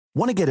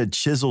Want to get a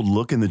chiseled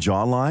look in the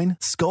jawline?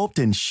 Sculpt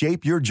and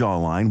shape your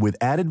jawline with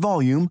added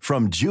volume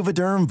from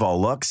Juvederm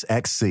Volux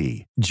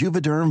XC.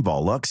 Juvederm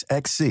Volux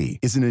XC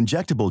is an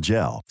injectable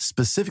gel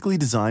specifically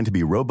designed to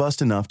be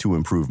robust enough to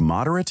improve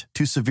moderate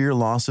to severe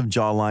loss of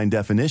jawline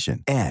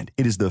definition. And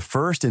it is the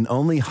first and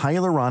only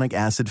hyaluronic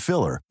acid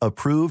filler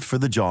approved for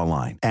the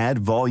jawline. Add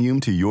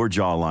volume to your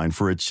jawline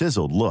for a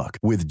chiseled look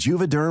with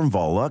Juvederm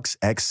Volux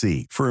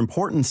XC. For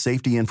important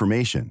safety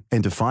information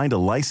and to find a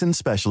licensed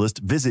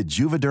specialist, visit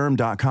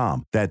juvederm.com.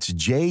 That's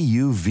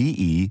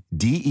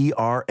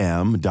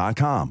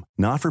JUVEDERM.com.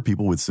 Not for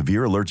people with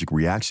severe allergic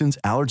reactions,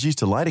 allergies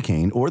to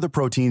lidocaine, or the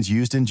proteins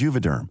used in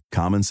Juvederm.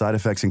 Common side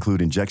effects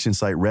include injection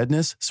site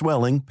redness,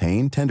 swelling,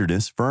 pain,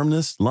 tenderness,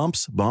 firmness,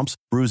 lumps, bumps,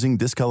 bruising,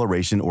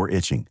 discoloration, or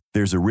itching.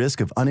 There's a risk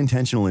of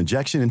unintentional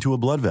injection into a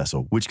blood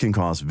vessel, which can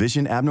cause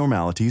vision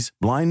abnormalities,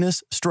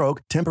 blindness,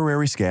 stroke,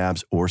 temporary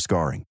scabs, or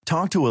scarring.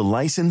 Talk to a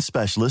licensed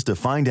specialist to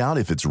find out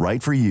if it's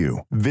right for you.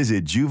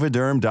 Visit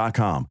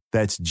Juvederm.com.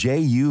 That's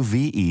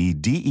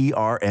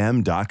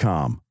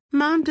JUVEDERM.com.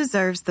 Mom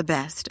deserves the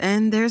best,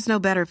 and there's no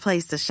better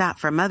place to shop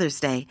for Mother's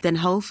Day than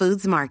Whole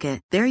Foods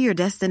Market. They're your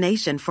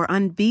destination for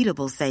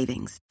unbeatable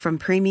savings, from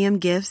premium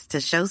gifts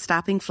to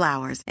show-stopping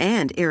flowers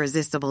and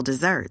irresistible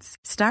desserts.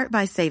 Start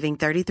by saving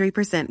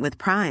 33% with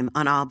Prime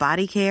on all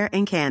body care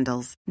and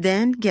candles.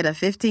 Then get a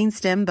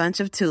 15-stem bunch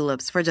of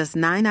tulips for just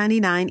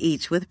 $9.99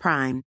 each with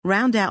Prime.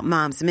 Round out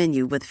Mom's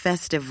menu with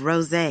festive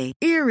rosé,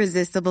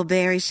 irresistible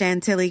berry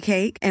chantilly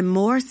cake, and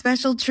more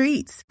special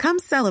treats. Come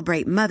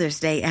celebrate Mother's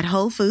Day at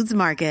Whole Foods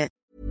Market.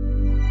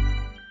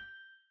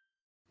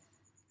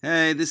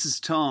 Hey, this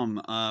is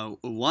Tom,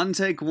 One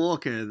Take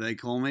Walker, they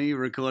call me,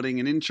 recording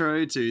an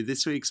intro to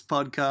this week's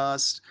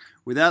podcast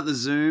without the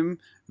Zoom,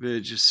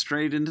 but just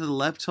straight into the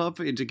laptop,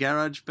 into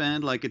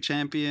GarageBand like a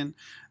champion.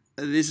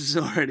 This is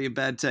already a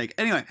bad take.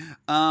 Anyway,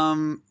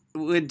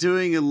 we're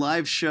doing a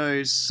live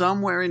show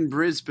somewhere in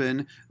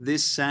Brisbane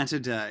this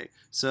Saturday.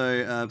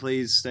 So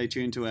please stay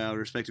tuned to our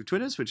respective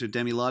Twitters, which are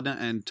Demi Lardner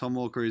and Tom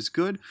Walker is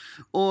good.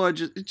 Or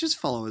just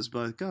follow us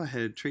both. Go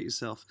ahead, treat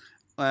yourself.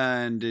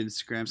 And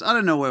Instagrams. I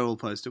don't know where we'll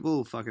post it.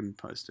 We'll fucking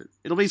post it.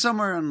 It'll be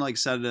somewhere on like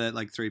Saturday at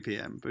like 3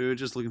 p.m. But we were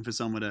just looking for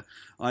somewhere to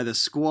either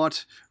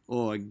squat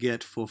or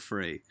get for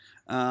free.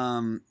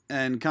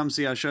 And come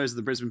see our shows at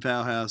the Brisbane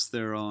Powerhouse.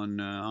 They're on,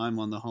 I'm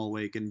on the whole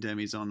week and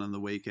Demi's on the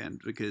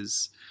weekend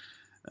because...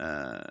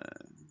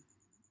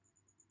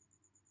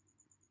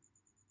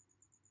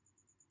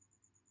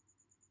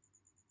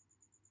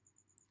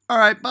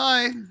 Alright,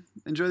 bye.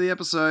 Enjoy the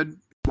episode.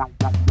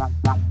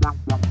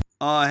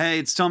 Oh, hey,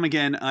 it's Tom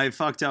again. I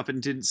fucked up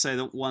and didn't say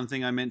the one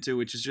thing I meant to,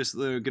 which is just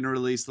they're going to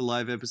release the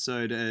live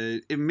episode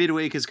in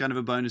midweek as kind of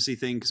a bonusy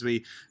thing because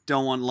we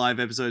don't want live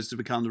episodes to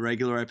become the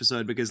regular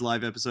episode because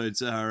live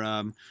episodes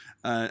are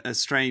a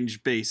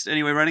strange beast.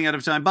 Anyway, running out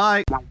of time.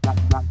 Bye!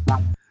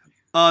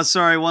 Oh,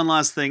 sorry, one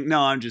last thing.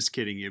 No, I'm just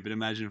kidding you, but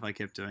imagine if I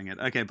kept doing it.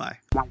 Okay, bye.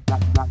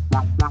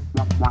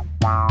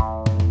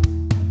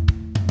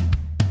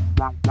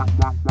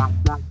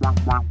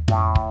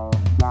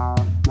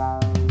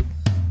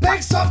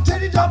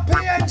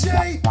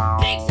 BigSoftTitty.png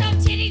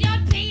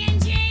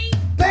BigSoftTitty.png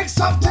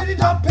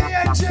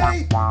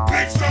BigSoftTitty.png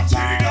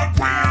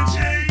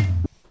BigSoftTitty.png.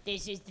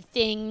 This is the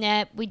thing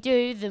that we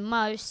do the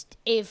most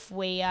if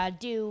we are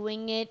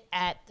doing it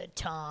at the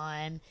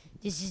time.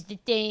 This is the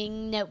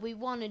thing that we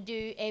want to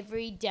do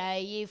every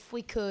day. If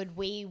we could,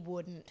 we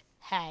wouldn't.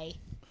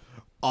 Hey.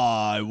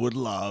 I would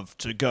love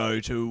to go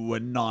to a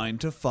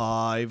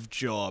 9-to-5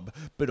 job,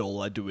 but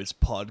all I do is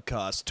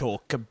podcast,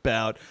 talk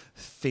about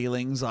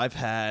feelings I've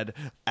had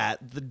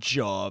at the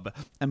job.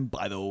 And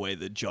by the way,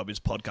 the job is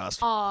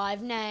podcast.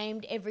 I've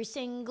named every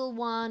single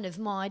one of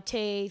my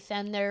teeth,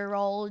 and they're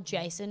all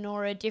Jason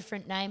or a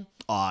different name.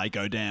 I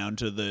go down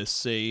to the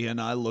sea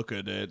and I look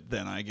at it,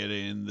 then I get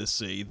in the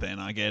sea, then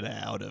I get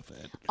out of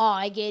it.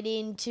 I get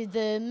into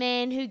the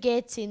man who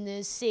gets in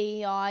the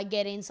sea. I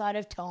get inside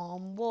of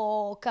Tom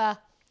Walker.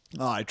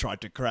 I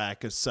tried to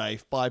crack a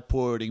safe by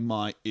putting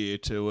my ear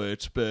to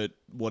it, but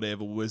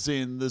whatever was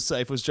in the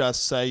safe was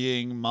just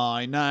saying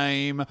my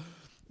name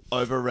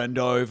over and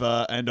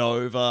over and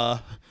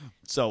over.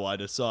 So I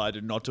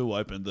decided not to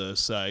open the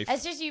safe.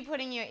 It's just you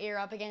putting your ear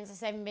up against the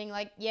safe and being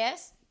like,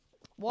 yes?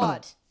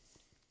 What?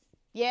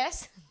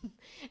 Yes?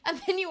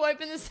 And then you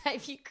open the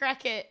safe, you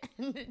crack it,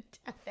 and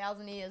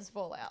 1,000 ears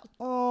fall out.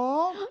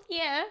 Aww.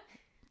 Yeah.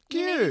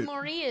 Cute. You need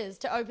more ears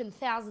to open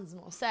thousands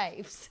more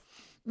safes.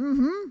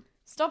 Mm-hmm.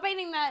 Stop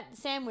eating that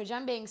sandwich.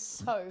 I'm being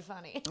so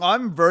funny.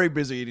 I'm very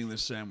busy eating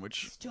this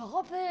sandwich.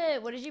 Stop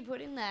it. What did you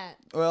put in that?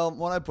 Well,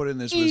 what I put in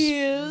this was...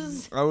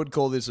 Ears. I would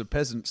call this a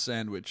peasant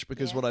sandwich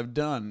because what I've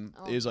done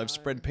is no. I've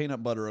spread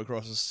peanut butter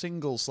across a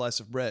single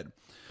slice of bread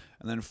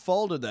and then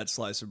folded that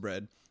slice of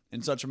bread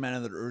in such a manner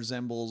that it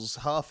resembles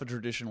half a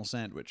traditional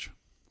sandwich.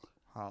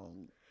 Do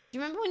you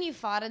remember when you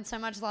farted so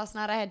much last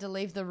night I had to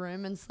leave the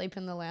room and sleep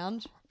in the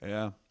lounge?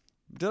 Yeah.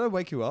 Did I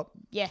wake you up?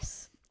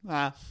 Yes.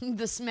 Ah.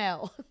 The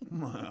smell.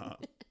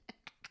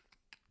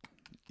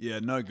 Yeah,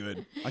 no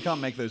good. I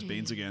can't make those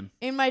beans again.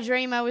 In my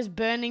dream, I was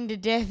burning to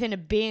death in a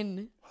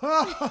bin.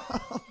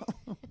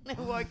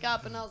 woke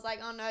up and I was like,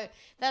 oh no,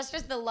 that's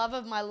just the love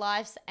of my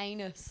life's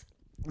anus.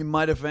 In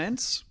my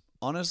defense,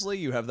 honestly,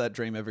 you have that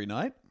dream every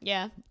night.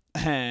 Yeah.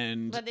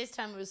 And But this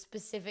time it was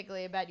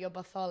specifically about your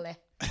bathole.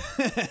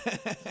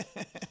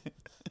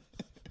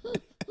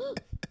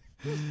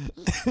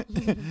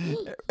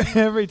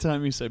 every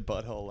time you say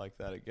butthole like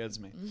that, it gets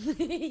me.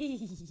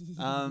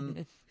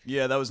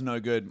 Yeah, that was no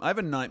good. I have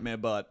a nightmare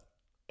butt.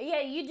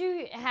 Yeah, you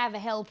do have a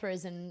hell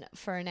prison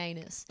for an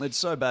anus. It's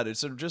so bad.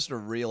 It's just a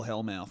real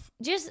hell mouth.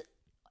 Just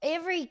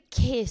every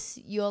kiss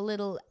your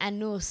little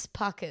anus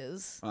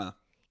puckers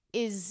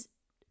is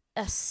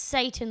a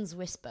Satan's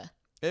whisper.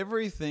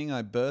 Everything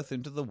I birth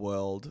into the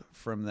world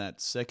from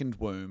that second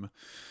womb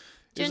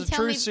Do you is wanna a tell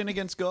true me- sin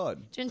against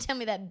God. Do you want to tell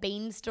me that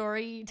bean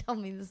story you told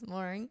me this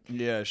morning?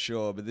 Yeah,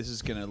 sure, but this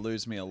is going to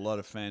lose me a lot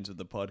of fans of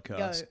the Go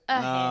podcast.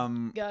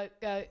 ahead.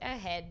 Go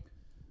ahead.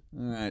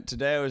 All right,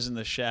 today I was in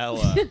the shower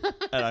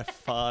and I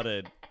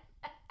farted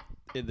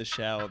in the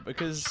shower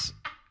because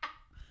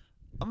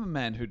I'm a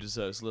man who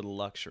deserves little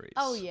luxuries.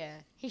 Oh, yeah.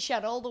 He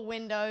shut all the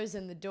windows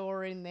and the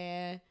door in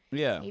there.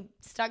 Yeah, He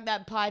stuck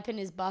that pipe in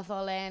his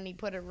butthole and he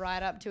put it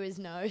right up to his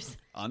nose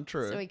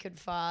untrue. so he could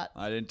fart.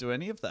 I didn't do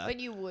any of that. But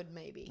you would,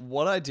 maybe.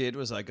 What I did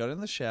was I got in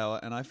the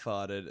shower and I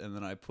farted, and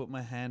then I put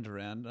my hand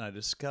around and I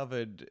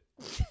discovered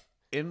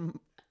in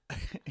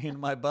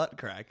my butt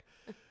crack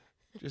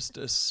just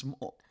a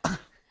single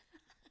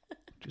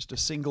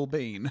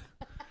bean.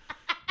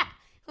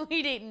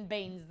 We'd eaten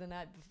beans the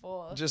night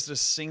before. Just a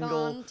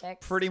single,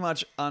 Context. pretty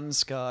much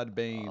unscarred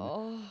bean.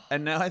 Oh.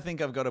 And now I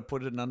think I've got to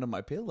put it under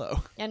my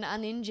pillow. An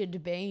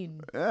uninjured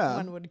bean, Yeah.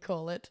 one would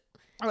call it.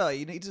 Well,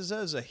 he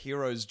deserves a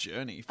hero's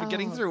journey for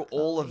getting Oh, through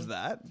all of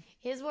that.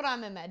 Here's what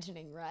I'm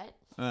imagining, right?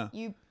 Uh.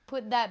 You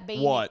put that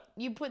bean. What?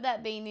 You put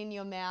that bean in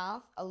your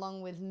mouth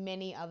along with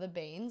many other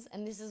beans,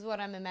 and this is what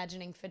I'm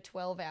imagining. For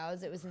 12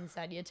 hours, it was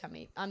inside your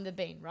tummy. I'm the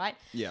bean, right?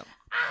 Yeah.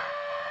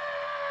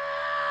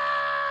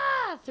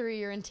 Through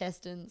your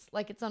intestines,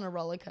 like it's on a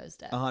roller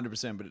coaster.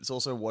 100%, but it's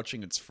also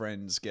watching its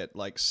friends get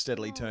like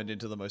steadily turned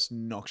into the most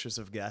noxious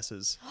of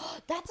gases.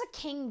 That's a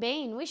king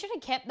bean. We should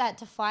have kept that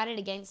to fight it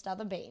against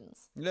other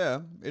beans.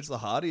 Yeah, it's the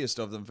hardiest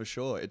of them for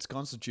sure. Its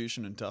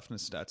constitution and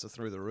toughness stats are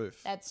through the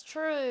roof. That's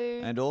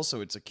true. And also,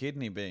 it's a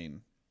kidney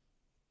bean.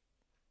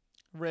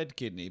 Red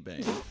kidney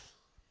bean.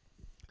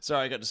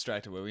 Sorry, I got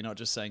distracted. Were we not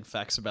just saying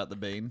facts about the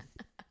bean?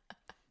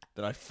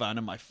 That I found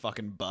in my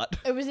fucking butt?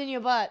 It was in your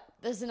butt.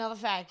 There's another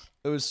fact.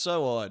 It was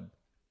so odd.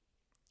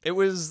 It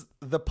was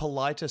the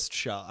politest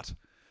shart.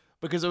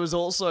 Because it was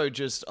also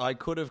just, I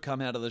could have come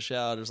out of the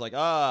shower just like,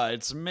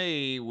 it's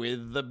me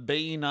with the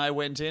bean I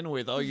went in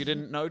with. Oh, you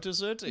didn't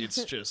notice it?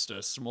 It's just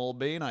a small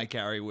bean I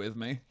carry with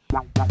me.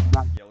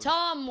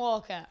 Tom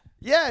Walker.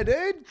 Yeah,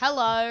 dude.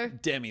 Hello.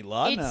 Demi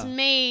Lardner. It's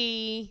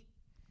me.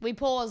 We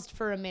paused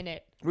for a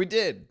minute. We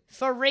did.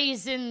 For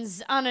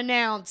reasons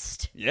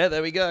unannounced. Yeah,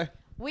 there we go.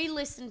 We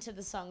listened to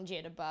the song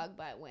Jitterbug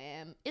by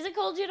Wham. Is it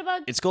called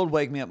Jitterbug? It's called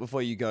Wake Me Up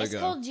Before You Go It's Go.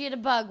 called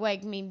Jitterbug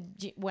Wake Me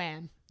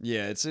Wham.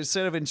 Yeah, it's a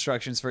set of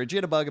instructions for a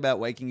jitterbug about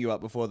waking you up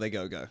before they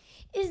go.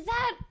 Is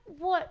that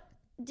what...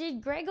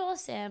 Did Gregor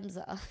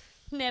Samsa...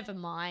 Never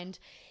mind.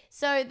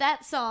 So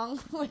that song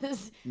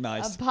was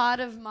Nice. a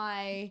part of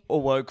my...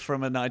 Awoke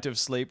from a night of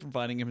sleep and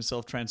finding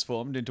himself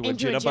transformed into a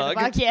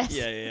jitterbug. Yes.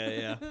 Yeah.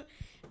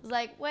 It was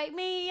like, wake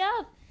me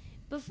up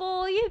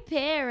before your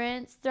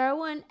parents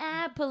throw an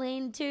apple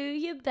into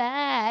your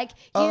bag.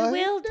 You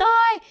will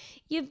die.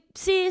 Your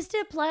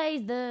sister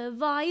plays the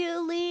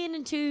violin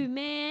and 2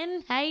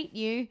 men hate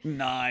you.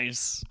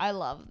 Nice. I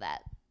love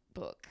that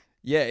book.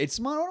 Yeah,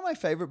 it's one of my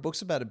favorite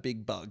books about a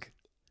big bug.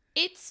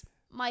 It's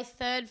my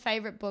 3rd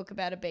favorite book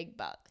about a big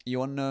bug. You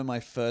want to know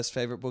my first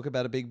favorite book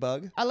about a big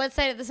bug? Let's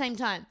say it at the same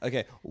time.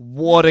 Okay,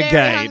 Watergate.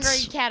 Very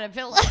Hungry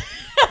Caterpillar.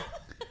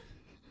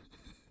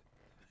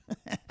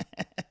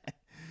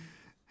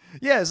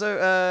 Yeah,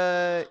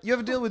 so you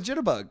ever deal with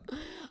jitterbug?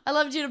 I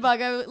love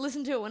Jitterbug. I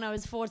listened to it when I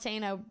was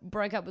 14. I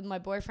broke up with my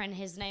boyfriend.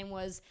 His name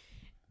was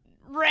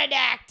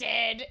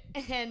Redacted.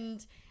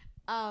 And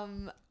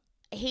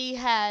he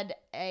had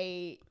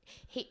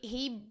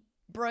he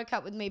broke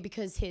up with me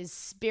because his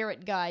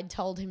spirit guide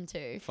told him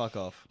to. Fuck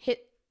off.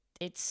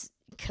 It's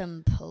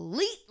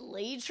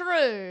completely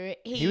true.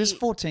 He was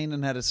 14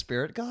 and had a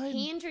spirit guide?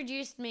 He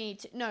introduced me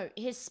to... No,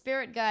 his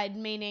spirit guide,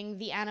 meaning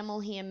the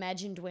animal he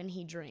imagined when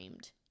he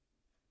dreamed.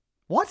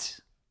 What?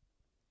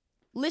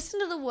 Listen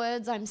to the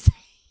words I'm saying.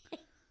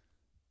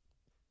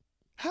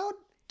 How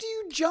do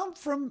you jump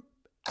from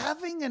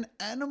having an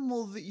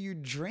animal that you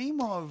dream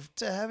of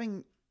to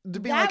having... To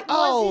be That like,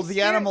 was his the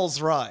spirit-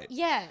 animal's right.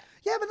 Yeah.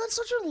 Yeah, but that's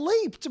such a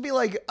leap to be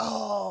like,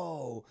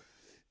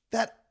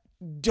 that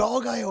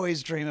dog I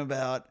always dream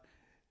about.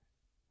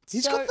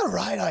 He's got the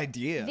right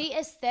idea. The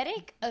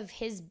aesthetic of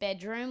his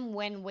bedroom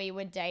when we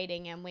were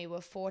dating and we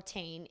were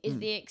 14 is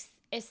the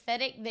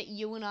aesthetic that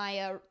you and I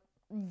are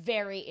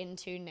very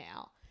into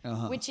now,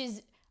 which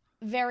is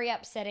very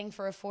upsetting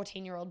for a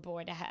 14-year-old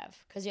boy to have,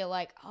 because you're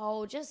like,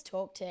 just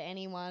talk to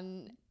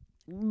anyone.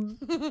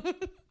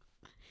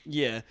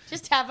 Yeah.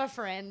 Just have a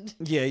friend.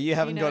 Yeah, you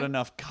haven't got know?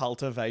 enough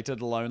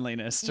cultivated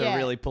loneliness to Yeah.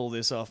 really pull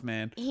this off,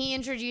 man. He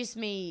introduced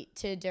me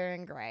to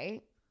Duran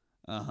Grey,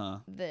 Uh-huh.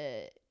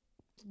 the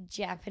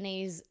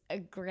Japanese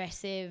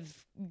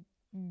aggressive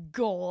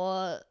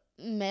gore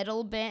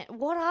metal band.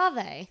 What are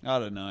they? I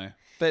don't know.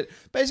 But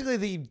basically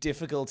the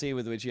difficulty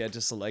with which you had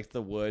to select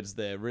the words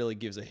there really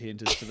gives a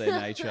hint as to their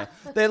nature.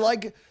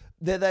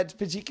 They're that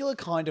particular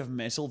kind of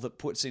metal that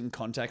puts in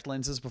contact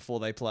lenses before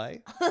they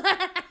play.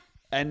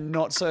 And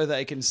not so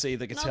they can see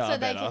the guitar Not so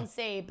better. they can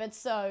see, but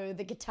so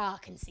the guitar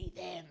can see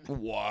them.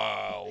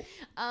 Wow.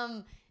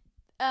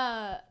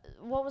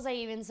 What was I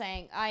even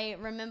saying? I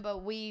remember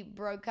we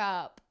broke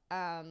up.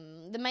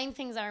 The main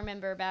things I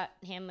remember about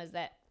him was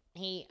that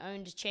he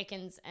owned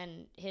chickens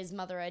and his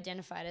mother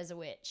identified as a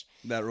witch.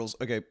 That rules.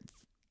 Okay,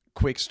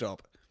 quick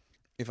stop.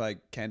 If I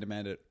can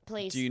demand it.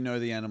 Please. Do you know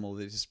the animal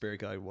that his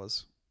spirit guide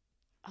was?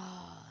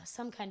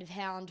 Some kind of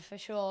hound for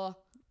sure.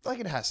 Like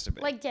it has to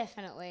be. Like,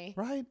 definitely.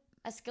 Right?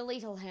 A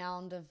skeletal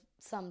hound of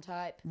some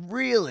type.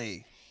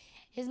 Really?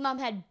 His mum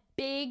had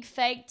big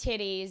fake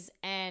titties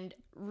and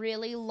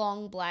really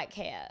long black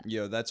hair.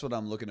 Yo, that's what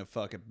I'm looking to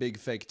fuck, a big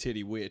fake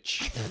titty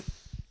witch.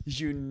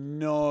 You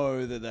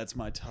know that's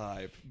my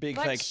type. Big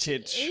But fake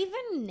titch.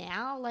 even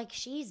now, like,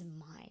 she's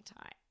my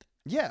type.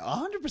 Yeah,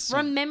 100%.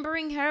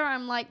 Remembering her,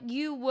 I'm like,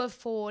 you were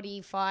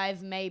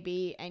 45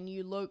 maybe, and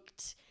you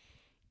looked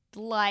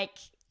like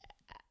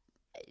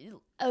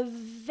a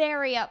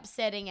very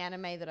upsetting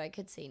anime that I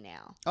could see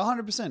now.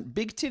 100%.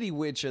 Big titty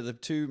witch are the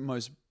two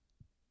most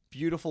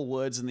beautiful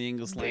words in the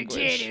English language.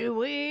 Big titty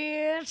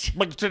witch.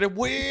 Big titty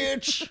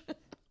witch.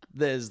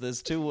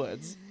 There's two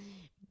words.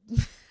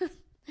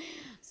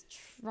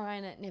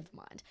 Trying it, never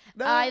mind.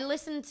 No. I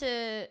listened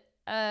to,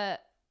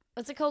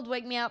 what's it called?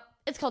 Wake Me Up.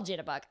 It's called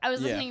Jitterbug. I was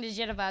Yeah. listening to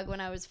Jitterbug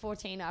when I was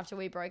 14 after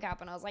we broke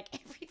up, and I was like,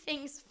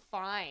 everything's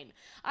fine.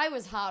 I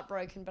was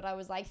heartbroken, but I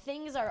was like,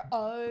 things are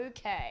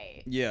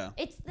okay. Yeah.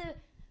 It's the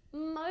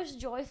most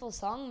joyful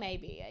song,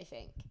 maybe, I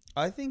think.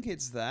 I think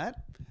it's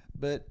that,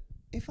 but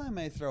if I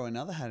may throw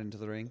another hat into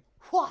the ring,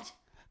 What?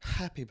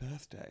 happy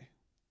birthday.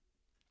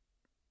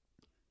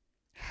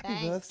 Happy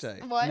Thanks. birthday.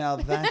 What? Now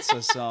that's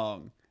a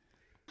song.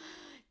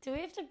 Do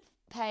we have to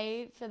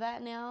pay for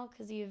that now?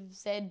 Because you've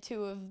said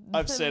two of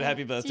I've said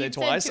happy birthday you've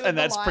said twice, two of and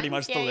the that's pretty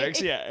lines. much the lyrics.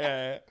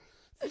 Yeah.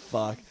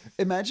 Fuck.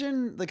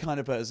 Imagine the kind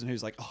of person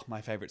who's like, oh,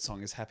 my favorite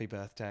song is Happy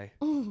Birthday.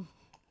 Ooh.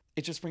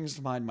 It just brings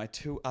to mind my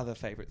two other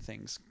favorite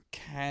things,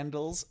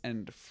 candles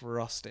and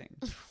frosting.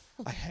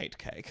 I hate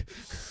cake.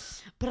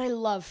 But I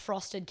love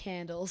frosted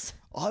candles.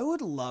 I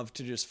would love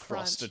to just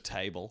frost Crunch. a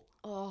table.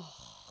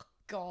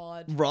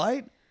 God.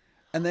 Right?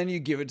 And then you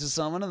give it to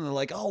someone and they're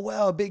like, oh,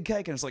 wow, a big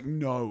cake. And it's like,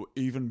 no,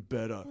 even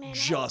better.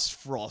 Just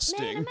frosting.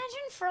 Man,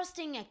 imagine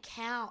frosting a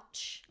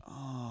couch.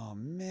 Oh,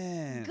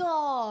 man.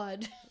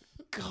 God.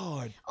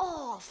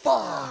 Oh,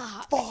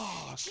 fuck.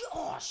 Oh,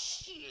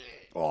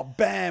 shit. Oh,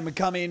 bam,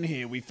 come in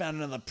here. We found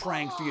another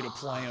prank for you to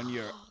play on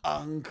your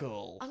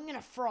uncle. I'm going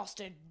to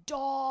frost a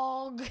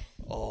dog.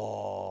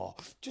 Oh,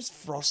 just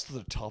frost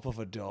the top of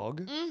a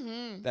dog?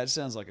 Mm-hmm. That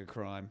sounds like a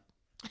crime.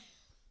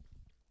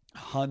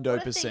 Hundo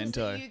What are things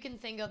that percento. you can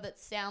think of that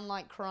sound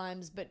like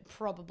crimes but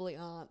probably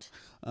aren't?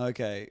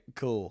 Okay,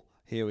 cool.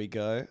 Here we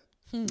go.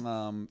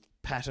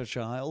 Pat a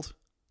child.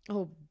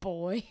 Oh,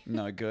 boy.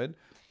 No good.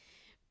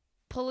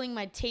 Pulling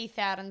my teeth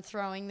out and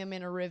throwing them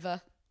in a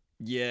river.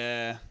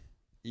 Yeah.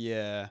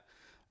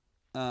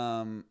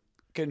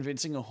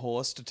 Convincing a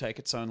horse to take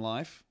its own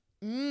life.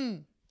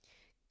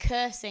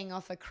 Cursing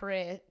off a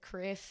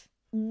cliff.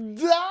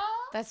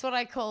 That's what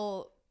I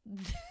call...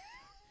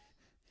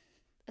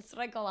 That's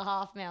what I call a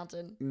half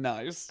mountain.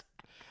 Nice.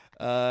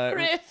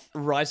 Griff.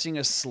 Writing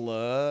a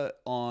slur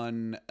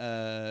on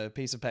a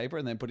piece of paper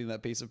and then putting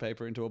that piece of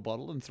paper into a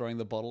bottle and throwing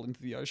the bottle into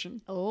the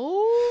ocean.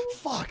 Oh.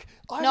 Fuck.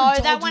 No,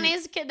 that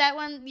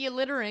one you're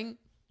littering.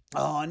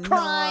 Oh,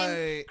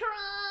 Crime.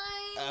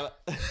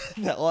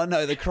 no. Oh,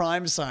 no, the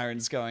crime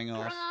siren's going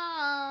off.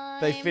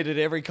 Crime. They fitted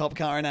every cop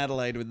car in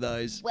Adelaide with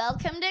those.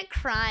 Welcome to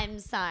Crime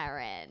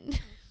Siren.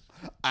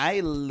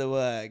 I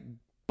lure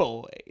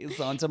boys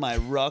onto my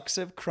rocks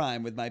of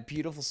crime with my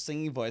beautiful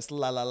singing voice.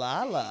 La la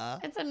la la.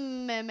 It's a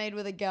mermaid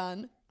with a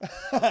gun.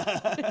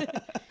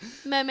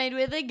 Mermaid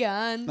with a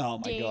gun. Oh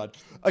my Dink, god.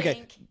 Okay,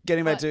 dink.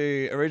 getting back What?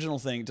 to original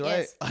thing.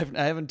 Yes. I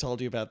haven't told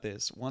you about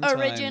this. One time.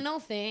 Original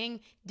thing.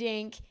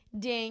 Dink,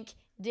 dink,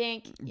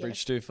 dink. Bridge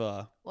Yes. too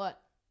far. What?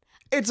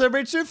 It's a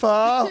bridge too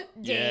far.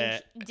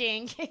 Dink,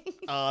 dink.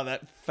 Oh,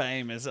 that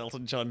famous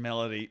Elton John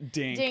melody.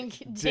 Dink, Dink,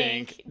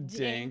 dink,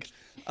 dink,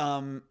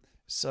 dink.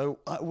 So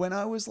when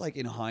I was like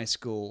in high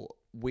school,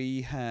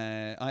 I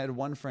had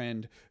one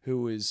friend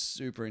who was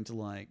super into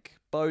like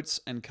boats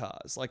and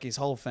cars, like his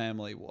whole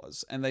family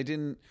was, and they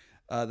didn't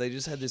They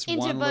just had this Into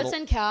one boats little...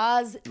 and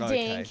cars.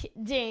 Okay. Dink,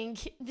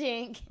 dink,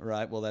 dink.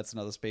 Right, well, that's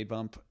another speed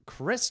bump.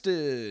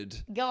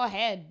 Crested. Go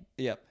ahead.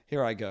 Yep,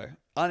 here I go.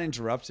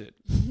 Uninterrupted.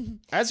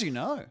 As you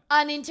know.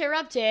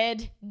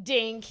 Uninterrupted.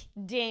 Dink,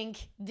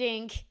 dink,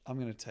 dink. I'm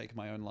going to take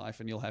my own life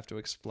and you'll have to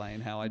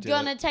explain how I did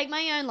Gonna it. take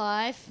my own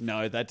life.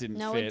 No, that didn't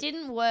No, fit. it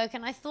didn't work,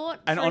 and I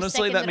thought. And for a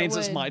honestly, second that means it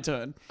it's would. my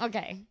turn.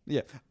 Okay.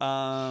 Yeah.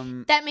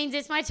 That means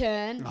it's my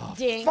turn.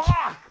 Dink.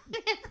 Fuck!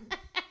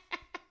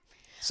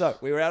 So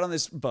we were out on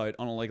this boat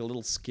on like a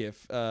little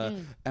skiff,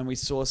 and we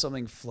saw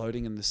something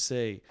floating in the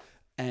sea,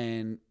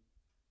 and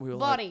we were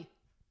Body. like,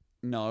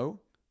 no,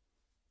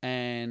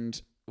 and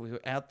we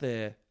were out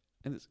there,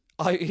 and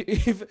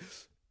if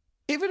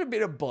it had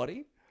been a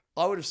body,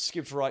 I would have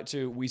skipped right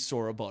to we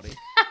saw a body.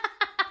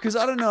 Because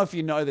I don't know if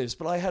you know this,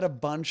 but I had a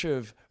bunch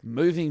of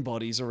moving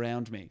bodies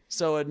around me.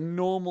 So a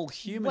normal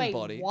human Wait,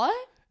 body. what?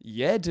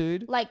 Yeah,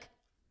 dude. Like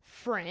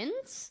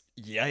friends?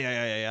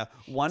 Yeah.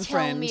 One Tell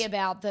friend. me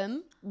about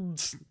them.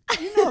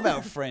 You know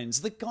about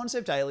friends. The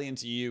concept alien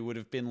to you would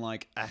have been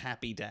like a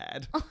happy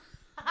dad.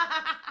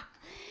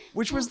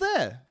 Which was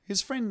there.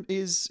 His friend,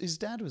 his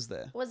dad was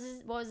there. What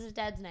was his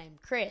dad's name?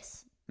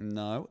 Chris.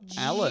 No,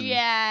 Alan.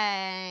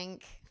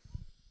 Jank.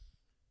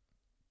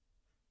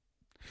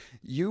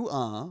 You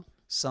are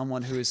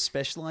someone who is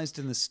specialized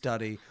in the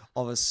study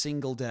of a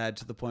single dad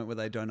to the point where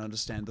they don't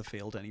understand the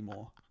field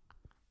anymore.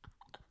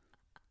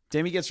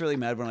 Demi gets really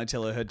mad when I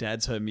tell her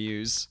dad's her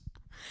muse.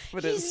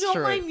 But He's it's not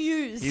true. my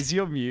muse. He's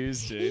your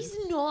muse, dude. He's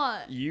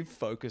not. You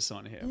focus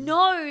on him.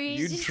 No, You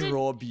he's just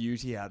draw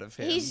beauty out of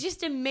him. he's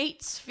just a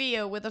meat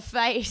sphere with a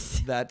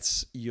face.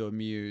 That's your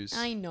muse.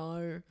 I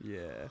know.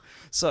 Yeah.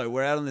 So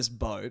we're out on this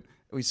boat.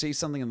 We see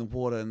something in the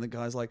water, and the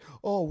guy's like,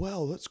 "Oh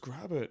well, let's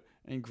grab it."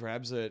 And he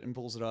grabs it and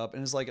pulls it up,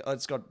 and it's like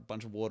it's got a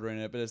bunch of water in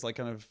it, but it's like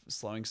kind of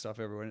slowing stuff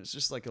everywhere. And it's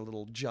just like a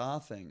little jar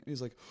thing. And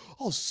he's like,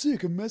 "Oh,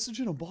 sick! A message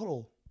in a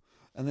bottle."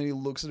 And then he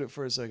looks at it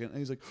for a second, and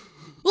he's like,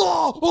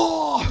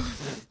 "Oh!"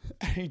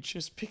 And he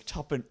just picked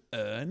up an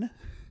urn,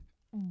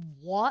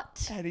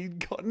 What? and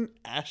he'd gotten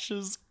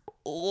ashes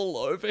all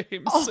over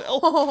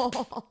himself.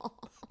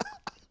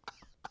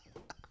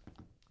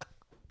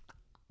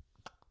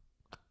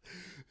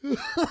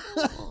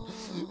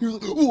 He was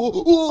like,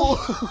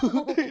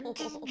 "Oh!" He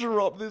just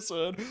dropped this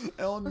urn.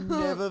 I'll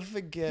never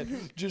forget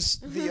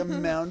just the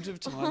amount of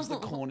times the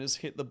corners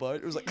hit the boat.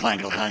 It was like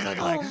clank, clank, clank,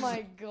 clank. Oh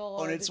my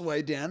god. On its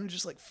way down, and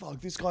just like,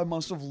 fuck, this guy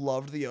must have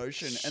loved the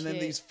ocean. And then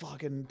Shit. these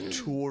fucking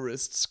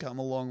tourists come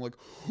along like,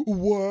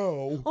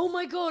 wow. Oh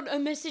my god, a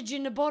message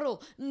in a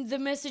bottle. The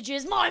message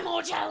is my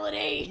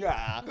mortality.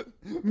 Yeah.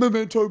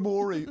 Memento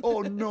mori.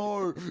 Oh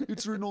no,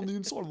 it's written on the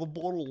inside of the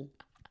bottle.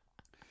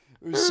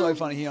 It was so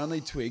funny. He only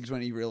twigged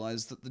when he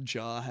realized that the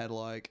jar had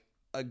like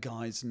a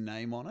guy's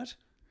name on it.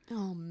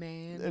 Oh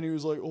man. And he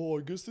was like, oh,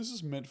 I guess this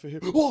is meant for him.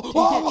 Oh,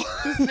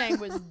 oh! His name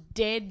was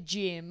Dead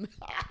Jim.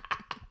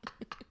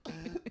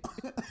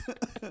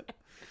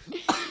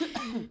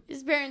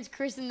 His parents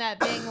christened that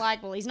being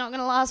like, well, he's not going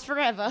to last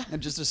forever.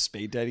 And just a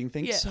speed dating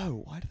thing. Yeah.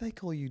 So, why do they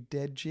call you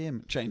Dead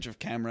Jim? Change of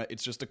camera.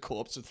 It's just a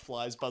corpse with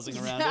flies buzzing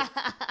around it.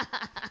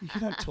 You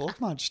don't talk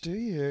much, do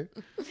you?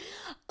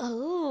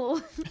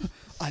 Oh.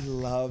 I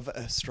love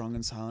a strong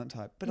and silent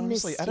type. But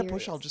honestly, at a push,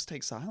 Mysterious. I'll just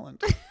take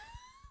silent.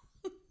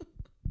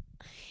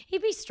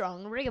 He'd be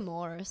strong, rigor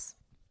mortis.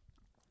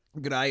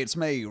 G'day, it's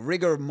me,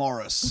 Rigor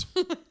Morris.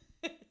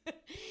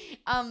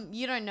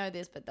 You don't know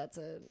this, but that's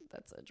a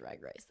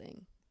drag race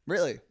thing.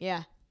 Really?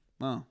 Yeah.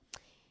 Oh.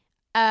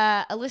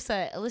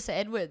 Alyssa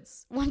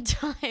Edwards one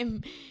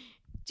time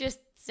just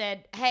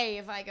said, hey,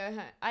 if I go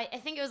home, I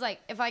think it was like,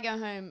 if I go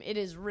home, it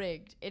is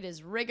rigged. It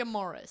is rigor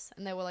mortis.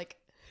 And they were like,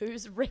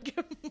 who's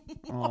rigor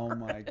mortis? Oh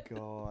my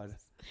God.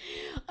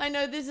 I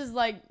know this is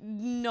like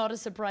not a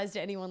surprise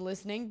to anyone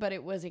listening, but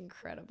it was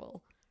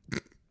incredible.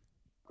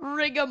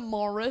 Rigor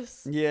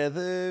mortis. Yeah,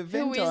 the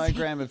Venn Who is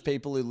diagram of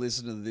people who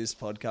listen to this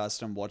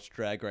podcast and watch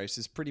Drag Race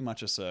is pretty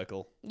much a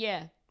circle,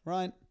 Yeah.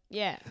 right?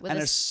 Yeah. With And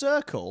a s-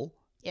 circle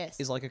yes.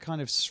 is like a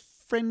kind of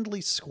friendly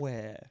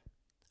square.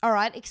 All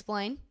right,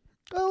 explain.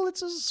 Well,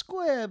 it's a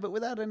square, but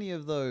without any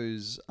of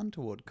those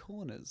untoward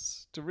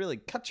corners to really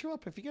cut you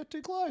up if you get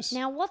too close.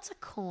 Now, what's a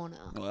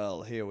corner?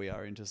 Well, here we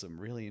are into some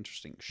really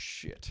interesting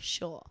shit.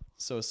 Sure.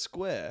 So a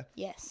square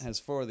Yes. has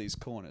 4 of these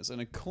corners,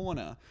 and a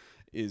corner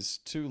is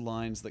 2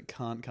 lines that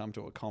can't come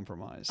to a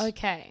compromise.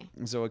 Okay.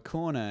 So a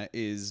corner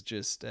is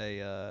just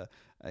a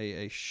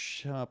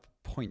sharp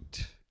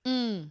point.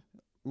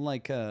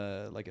 Like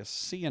a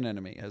sea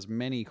anemone has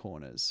many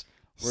corners,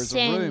 whereas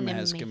a room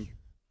has Anemone.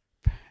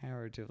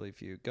 comparatively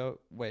few.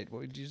 Wait,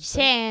 what did you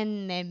say?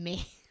 Anemone.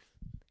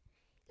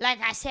 Like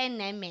a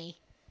anemone.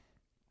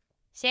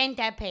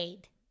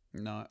 Centipede.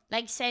 No,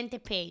 Like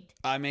centipede.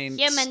 I mean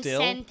Human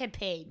still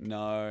centipede.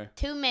 no.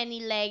 Too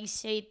many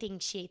legs eating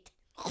shit.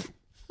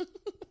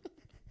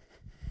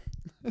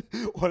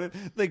 What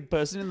if the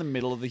person in the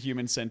middle of the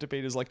human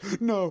centipede is like,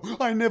 no,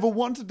 I never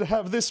wanted to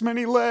have this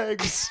many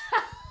legs.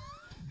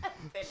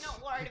 They're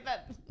not worried about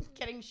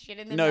getting putting shit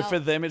in their No, mouth. for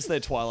them it's their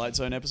Twilight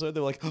Zone episode.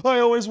 They're like, I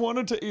always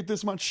wanted to eat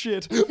this much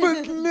shit,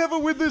 but never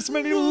with this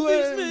many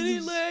legs. This many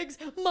legs,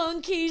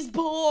 monkey's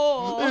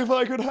paw. If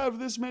I could have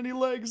this many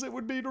legs, it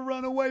would be to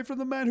run away from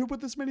the man who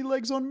put this many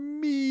legs on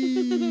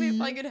me.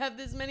 If I could have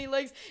this many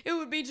legs, it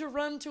would be to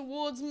run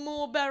towards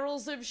more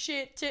barrels of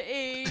shit to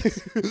eat.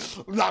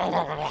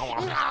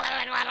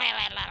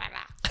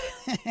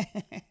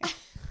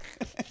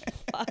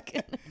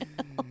 Fucking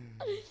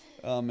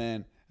Oh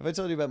man, have I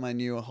told you about my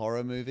new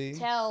horror movie?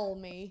 tell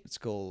me. It's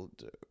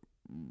called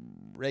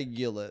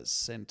Regular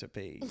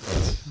Centipede.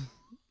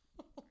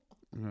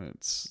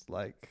 It's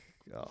like,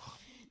 oh.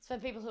 It's for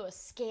people who are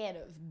scared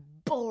of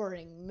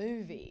boring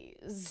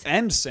movies.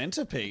 And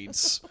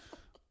centipedes.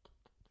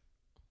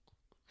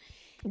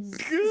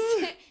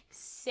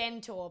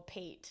 Centaur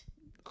Pete.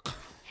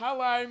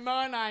 Hello,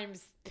 my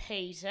name's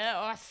Peter.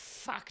 I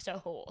fucked a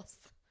horse.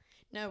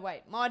 No,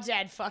 wait, my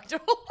dad fucked a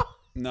horse.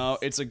 No,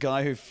 it's a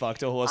guy who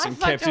fucked a horse I and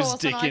fucked kept a his horse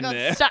dick and I in got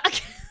there. stuck.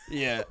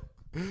 Yeah.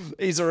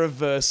 He's a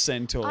reverse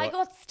centaur. I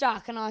got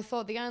stuck and I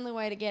thought the only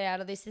way to get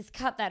out of this is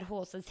cut that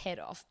horse's head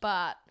off,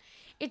 but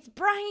its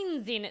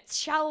brain's in its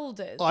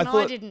shoulders I and I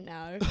thought- didn't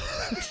know.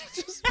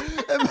 Just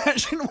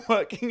imagine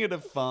working at a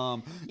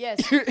farm.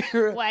 Yes.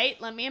 Wait,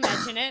 let me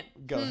imagine it.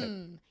 Go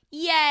ahead.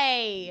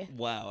 Yay.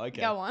 Wow,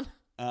 okay. Go on.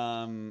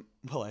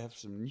 Well, I have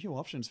some new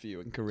options for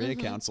you in career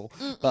Mm-hmm. counsel.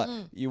 But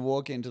you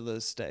walk into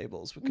the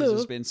stables because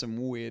there's been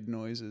some weird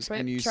noises.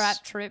 and you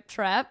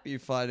Trap. you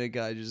find a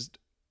guy just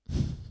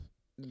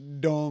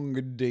dong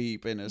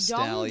deep in a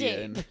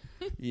stallion. deep.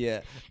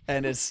 Yeah.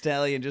 And a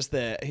stallion just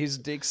there. His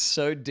dick's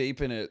so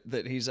deep in it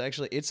that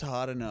it's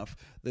hard enough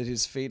that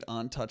his feet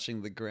aren't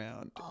touching the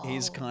ground.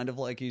 He's kind of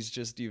like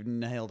you've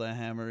nailed a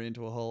hammer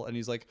into a hole and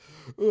he's like,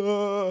 is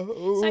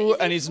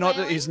and he he's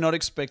flailing? not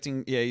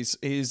expecting,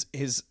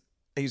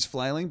 he's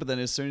flailing, but then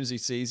as soon as he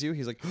sees you,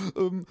 he's like,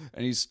 and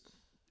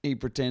he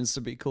pretends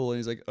to be cool and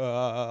he's like,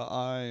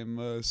 I'm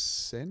a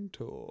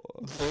centaur.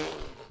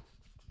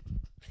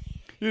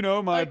 You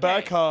know, my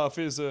back half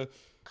is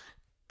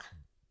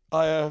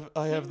I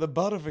have the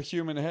butt of a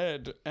human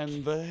head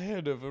and the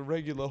head of a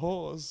regular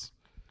horse.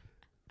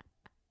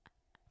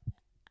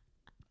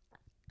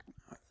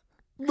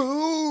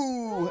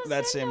 Boo!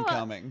 That's him centaur?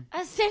 coming.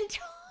 A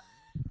centaur.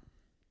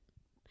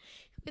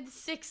 With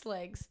 6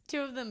 legs.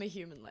 2 of them are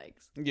human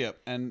legs. Yep,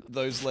 and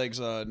those legs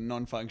are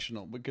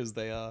non-functional because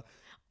they are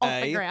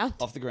Off the ground.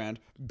 off the ground,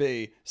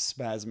 B,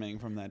 spasming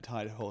from that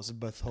tight horse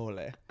bathole.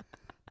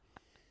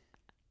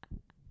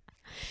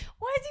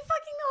 Why is he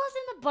fucking the horse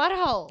in the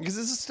butthole? Because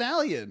it's a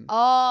stallion.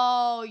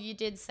 Oh, you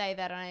did say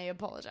that and I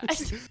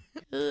apologize.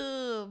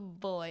 Oh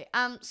boy.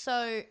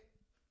 So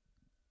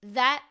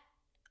that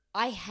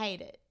I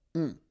hate it.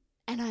 And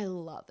I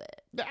love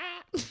it.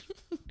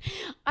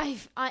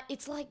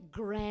 It's like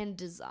grand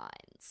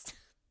designs.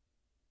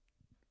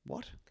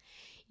 What?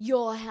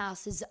 Your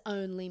house is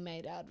only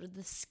made out of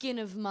the skin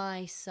of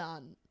my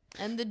son.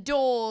 And the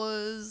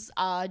doors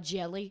are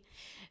jelly.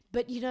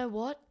 But you know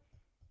what?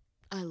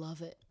 I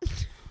love it.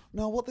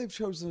 Now, what they've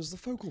chosen as the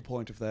focal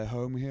point of their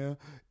home here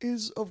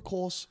is, of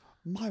course,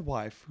 my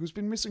wife, who's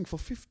been missing for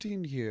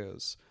 15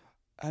 years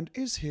and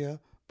is here,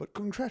 but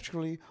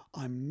contractually,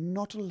 I'm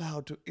not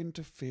allowed to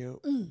interfere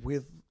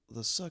with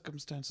the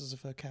circumstances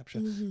of her capture.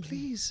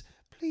 Please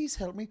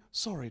help me.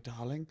 Sorry,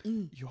 darling.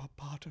 You are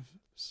part of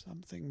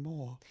something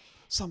more.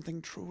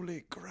 Something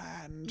truly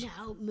grand.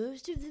 Now,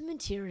 most of the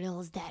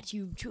materials that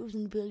you've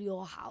chosen to build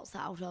your house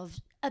out of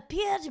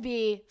appear to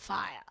be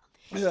fire.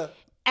 Yeah.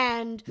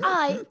 And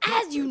I,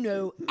 as you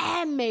know,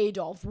 am made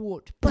of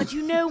wood. But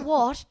you know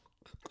what?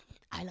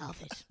 I love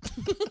it.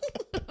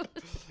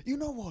 You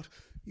know what?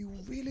 You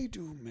really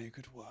do make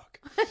it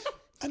work.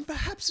 And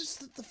perhaps it's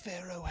that the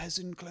Pharaoh has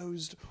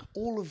enclosed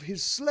all of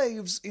his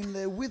slaves in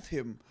there with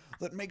him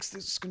that makes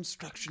this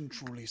construction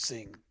truly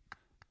sing.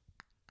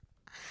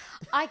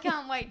 I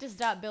can't wait to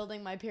start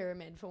building my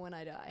pyramid for when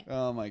I die.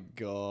 Oh my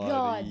god.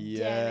 God yes.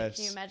 damn it.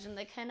 Can you imagine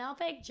the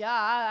canopic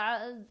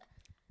jars?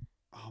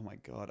 Oh my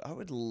god. I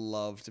would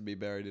love to be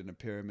buried in a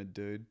pyramid,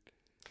 dude.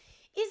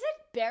 Is it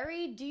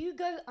buried? Do you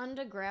go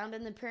underground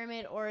in the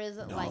pyramid or is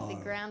it like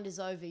the ground is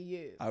over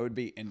you? I would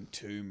be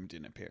entombed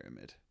in a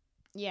pyramid.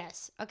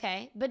 Yes.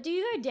 Okay. But do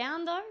you go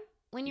down though?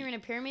 When you're in a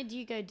pyramid, do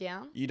you go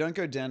down? You don't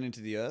go down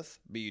into the earth,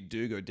 but you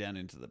do go down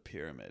into the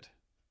pyramid.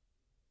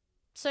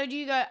 So do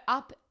you go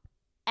up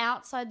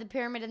outside the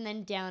pyramid and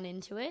then down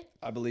into it?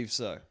 I believe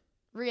so.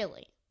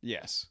 Really?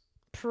 Yes.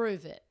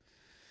 Prove it.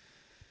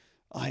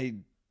 I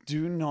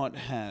do not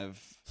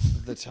have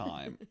the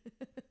time.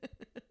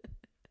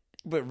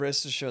 But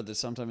rest assured that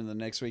sometime in the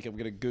next week I'm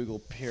going to Google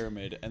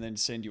pyramid and then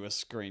send you a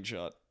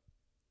screenshot.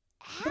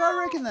 But I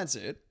reckon that's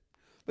it.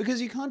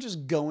 Because you can't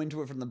just go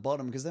into it from the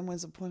bottom because then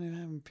where's the point of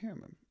having a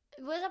pyramid?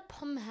 Where's a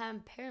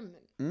Pomham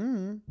pyramid?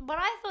 But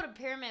I thought a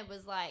pyramid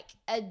was like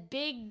a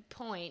big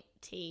point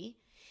T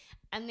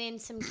and then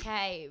some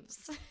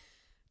caves.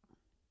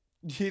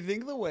 Do you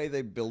think the way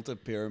they built a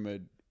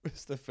pyramid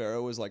the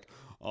pharaoh was like,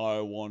 I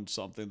want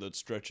something that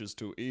stretches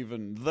to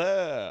even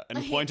there,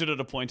 and pointed at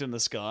a point in the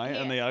sky,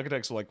 and the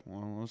architects were like,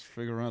 well, let's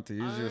figure out the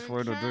easiest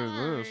way to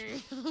do this.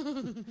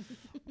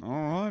 All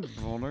right,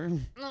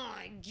 buddy.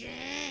 I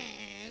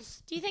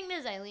guess. Do you think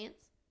there's aliens?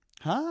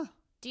 Huh?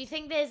 Do you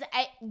think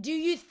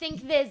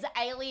there's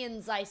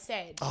aliens, I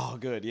said? Oh,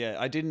 good. Yeah,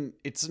 I didn't.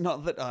 It's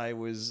not that I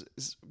was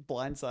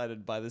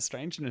blindsided by the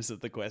strangeness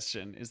of the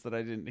question, is that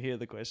I didn't hear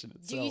the question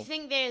itself. Do you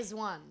think there's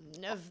one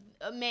of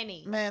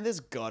many? Man, there's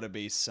got to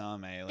be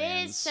some aliens.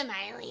 There's some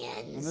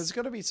aliens. There's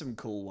got to be some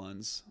cool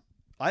ones.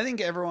 I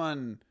think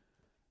everyone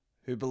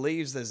who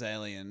believes there's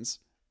aliens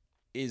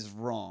is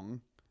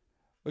wrong.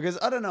 Because,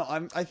 I don't know,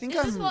 This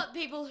is what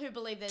people who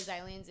believe there's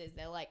aliens is.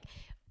 They're like,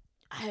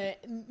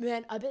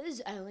 man, I bet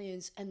there's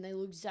aliens and they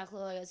look exactly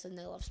like us and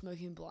they love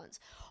smoking blunts.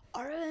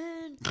 I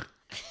reckon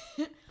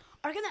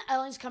the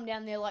aliens come down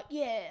and they're like,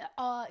 yeah,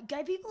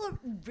 gay people are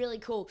really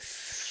cool.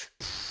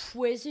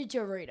 Where's the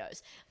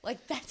Doritos?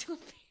 Like, that's what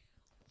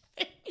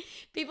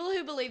people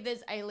who believe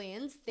there's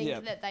aliens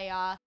think that they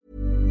are.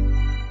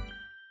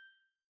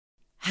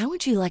 How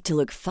would you like to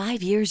look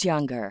 5 years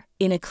younger?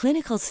 In a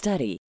clinical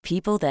study,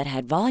 people that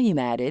had volume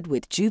added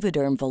with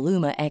Juvederm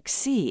Voluma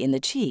XC in the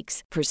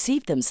cheeks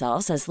perceived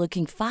themselves as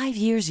looking 5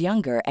 years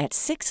younger at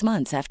 6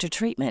 months after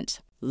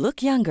treatment.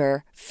 Look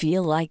younger,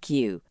 feel like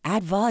you.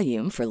 Add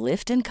volume for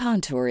lift and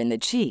contour in the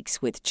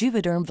cheeks with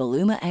Juvederm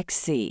Voluma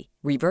XC.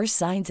 Reverse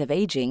signs of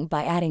aging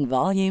by adding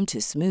volume to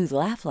smooth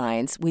laugh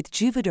lines with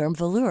Juvederm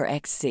Volure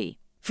XC.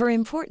 For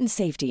important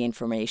safety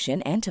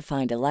information and to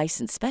find a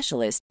licensed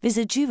specialist,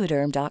 visit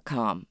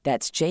Juvederm.com.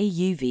 That's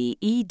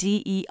JUVEDERM.com.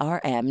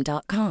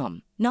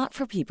 Not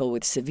for people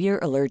with severe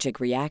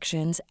allergic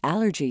reactions,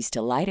 allergies to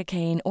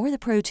lidocaine, or the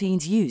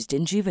proteins used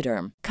in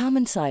Juvederm.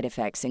 Common side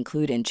effects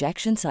include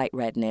injection site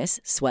redness,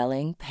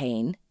 swelling,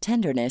 pain,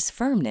 tenderness,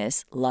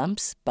 firmness,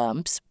 lumps,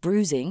 bumps,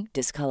 bruising,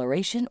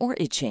 discoloration, or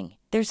itching.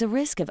 There's a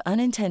risk of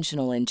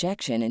unintentional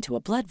injection into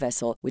a blood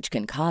vessel, which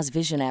can cause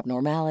vision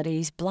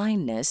abnormalities,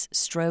 blindness,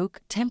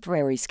 stroke,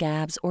 temporary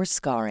scabs, or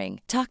scarring.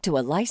 Talk to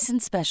a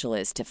licensed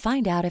specialist to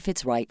find out if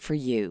it's right for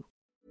you.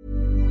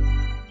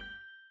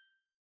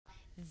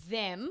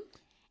 Them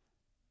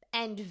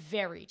and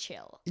very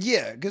chill.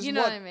 Yeah, because you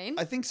know what I mean?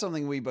 I think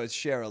something we both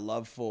share a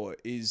love for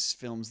is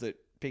films that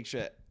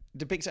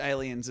depicts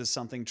aliens as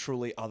something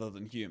truly other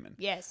than human.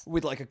 Yes.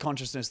 With like a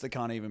consciousness that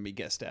can't even be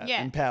guessed at.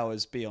 Yeah. And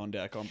powers beyond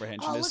our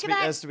comprehension. Oh, It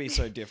has to be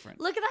so different.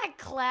 Look at that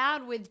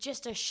cloud with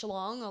just a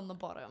schlong on the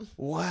bottom.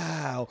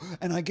 Wow.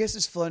 And I guess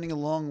it's floating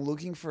along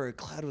looking for a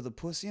cloud with a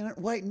pussy in it.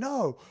 Wait,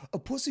 no. A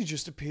pussy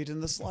just appeared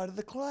in the slide of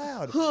the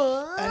cloud.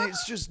 And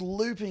it's just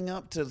looping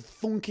up to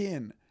thunk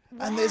in.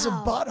 Wow. And there's a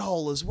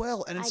butthole as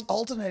well. And it's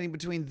alternating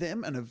between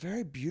them and a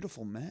very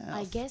beautiful mouth.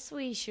 I guess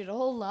we should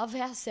all love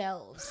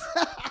ourselves.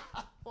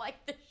 Like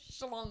the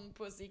schlong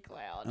pussy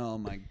cloud. Oh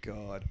my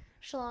God.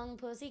 Schlong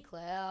pussy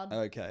cloud.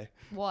 Okay.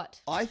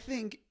 What? I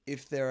think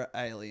if there are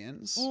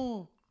aliens,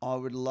 I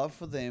would love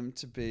for them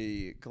to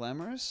be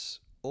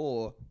glamorous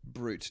or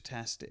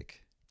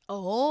brute-tastic.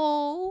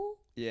 Oh.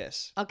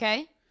 Yes.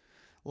 Okay.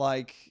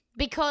 Like...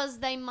 Because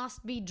they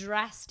must be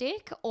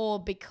drastic or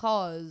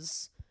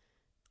because...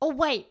 Oh,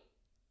 wait.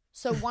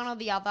 So one or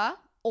the other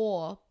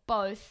or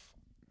both,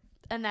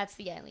 and that's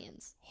the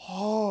aliens.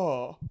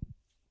 Oh.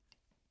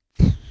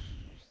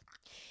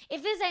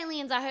 If there's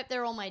aliens, I hope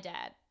they're all my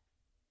dad.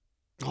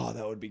 Oh,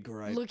 that would be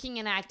great. Looking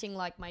and acting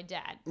like my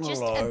dad.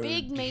 Just Hello, a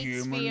big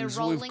meat sphere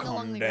rolling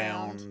along the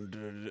ground. We've come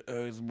down to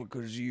Earth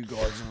because you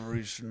guys have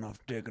reached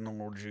enough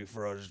technology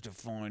for us to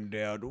find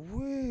out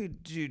where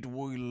did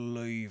we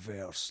leave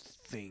our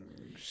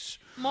things.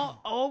 I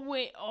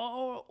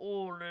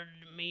ordered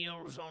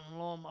meals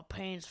online. My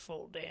pants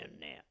fall down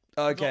now.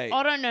 Okay.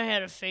 I don't know how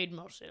to feed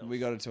myself. We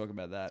got to talk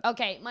about that.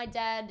 Okay, my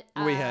dad...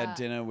 we had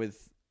dinner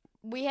with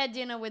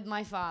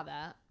my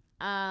father.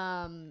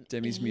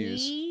 Demi's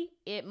muse.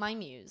 My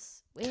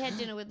muse. We had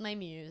dinner with my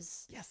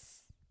muse.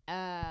 Yes.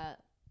 The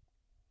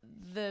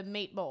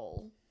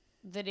meatball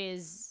that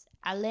is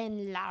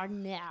Alan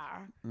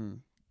Lardner.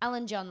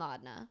 Alan John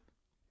Lardner,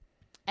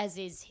 as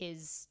is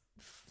his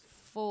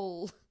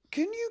full...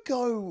 Can you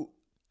go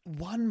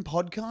one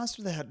podcast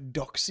without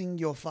doxing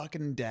your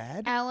fucking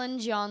dad? Alan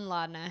John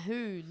Lardner,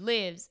 who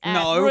lives at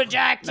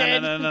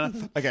Redacted. No.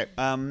 Okay,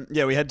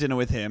 yeah, we had dinner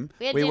with him.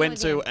 We went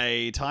to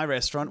a Thai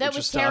restaurant, That which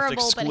was was staffed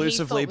terrible, but he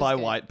exclusively thought was by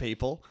good. white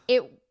people.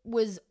 It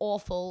was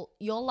awful.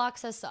 Your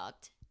laksa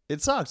sucked.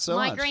 It sucked so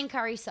My much. green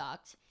curry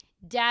sucked.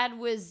 Dad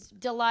was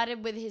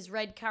delighted with his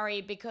red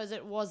curry because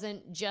it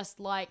wasn't just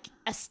like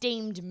a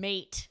steamed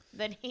meat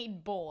that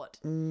he'd bought.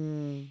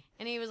 And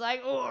he was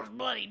like, oh, it's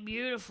bloody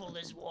beautiful,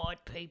 there's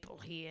white people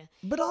here.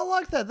 But I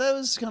like that. That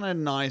was kind of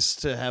nice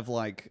to have,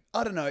 like,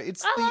 I don't know,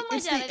 it's I love my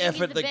the dad. I think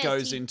effort he's the that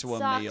goes best. He into a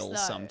sucks, meal though.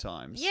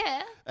 sometimes.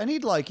 Yeah. And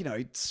he'd, like, he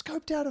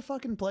scoped out a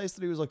fucking place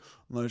that he was like,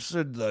 they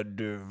said they'd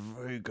do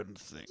vegan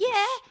things.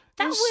 Yeah,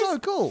 that It was so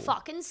cool.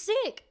 fucking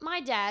sick. My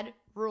dad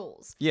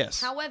rules.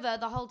 Yes. However,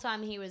 the whole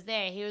time he was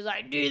there, he was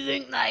like, do you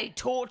think they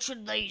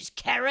tortured these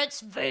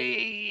carrots?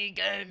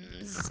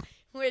 Vegans.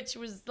 Which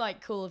was,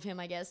 like, cool of him,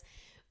 I guess.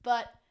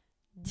 But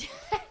Dad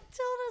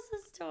told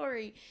us a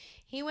story.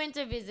 He went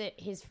to visit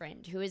his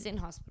friend who is in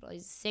hospital.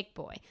 He's a sick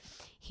boy.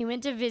 He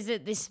went to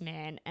visit this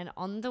man, and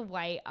on the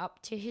way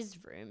up to his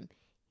room,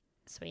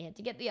 so he had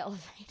to get the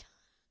elevator.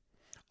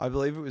 I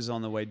believe it was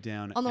on the way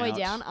down. On the way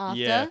down after?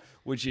 Yeah,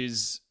 which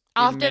is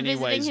After in many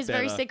visiting ways his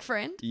very better. sick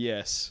friend?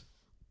 Yes.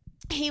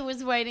 He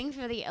was waiting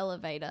for the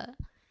elevator.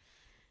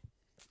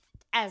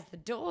 As the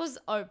doors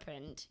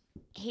opened,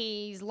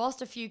 he's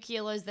lost a few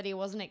kilos that he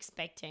wasn't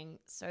expecting,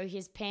 so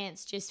his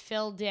pants just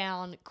fell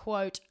down,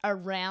 quote,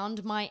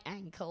 around my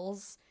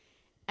ankles,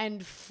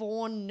 and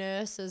 4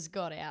 nurses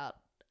got out.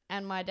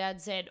 And my dad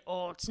said,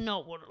 "Oh, it's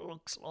not what it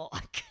looks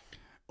like."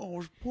 I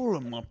was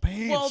pulling my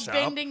pants While up.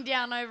 bending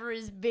down over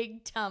his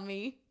big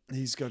tummy,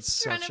 He's got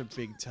Trying such to a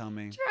big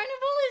tummy. trying to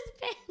pull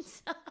his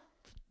pants up.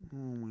 Oh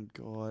my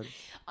god.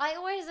 I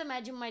always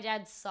imagine my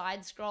dad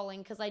side scrolling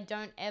because I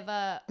don't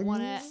ever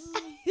want to.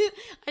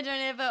 I don't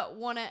ever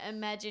want to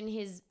imagine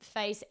his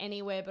face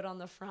anywhere but on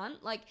the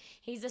front. Like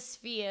he's a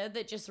sphere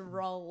that just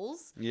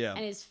rolls, Yeah.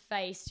 and his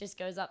face just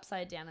goes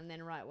upside down and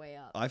then right way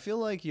up. I feel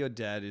like your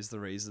dad is the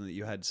reason that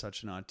you had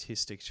such an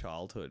artistic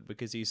childhood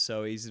because he's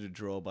so easy to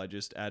draw by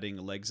just adding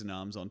legs and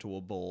arms onto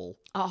a ball.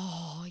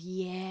 Oh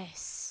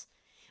yes,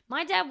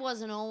 my dad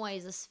wasn't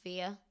always a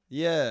sphere.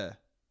 Yeah.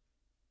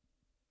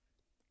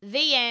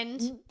 The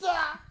end.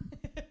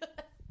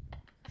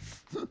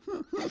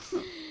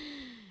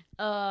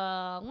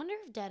 I wonder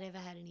if Dad ever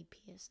had any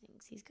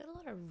piercings. He's got a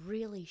lot of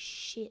really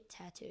shit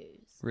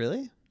tattoos.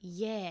 Really?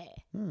 Yeah.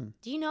 Do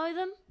you know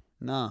them?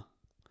 Nah.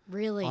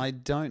 Really? I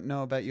don't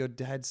know about your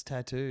dad's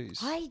tattoos.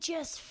 I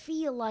just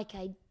feel like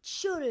I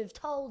should have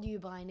told you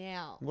by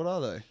now. What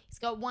are they? He's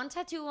got one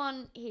tattoo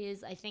on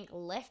his, I think,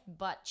 left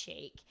butt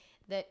cheek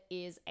that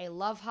is a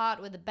love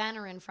heart with a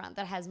banner in front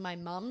that has my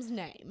mum's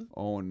name.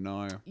 Oh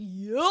no.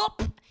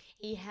 Yup.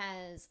 He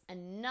has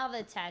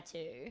another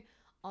tattoo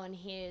on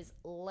his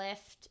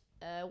left,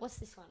 what's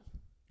this one?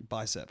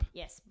 Bicep.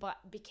 Yes, but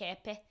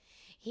bicep.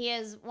 He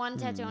has one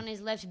tattoo on his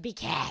left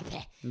bicep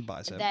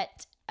Bicep.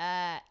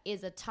 that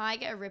is a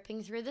tiger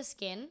ripping through the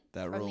skin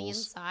That from the rules.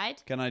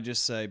 inside. Can I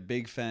just say,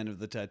 big fan of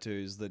the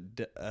tattoos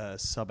that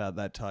sub out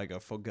that tiger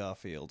for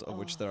Garfield, of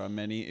which there are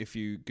many. If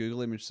you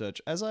Google image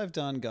search, as I've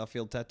done,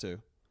 Garfield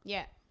tattoo.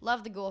 Yeah,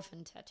 love the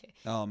Gorfin tattoo.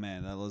 Oh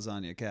man, that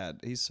lasagna cat.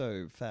 He's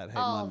so fat. Hate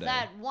Oh, Monday.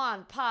 that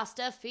one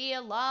pasta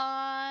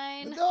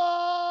feline.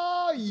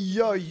 Oh,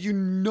 yo, you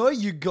know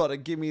you gotta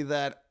give me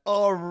that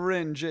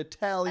orange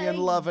Italian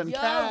loving Yo,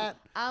 cat.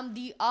 I'm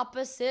the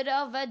opposite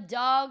of a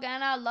dog,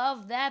 and I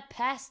love that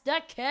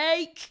pasta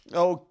cake.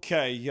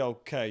 Okay.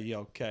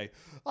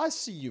 I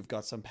see you've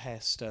got some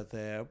pasta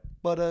there,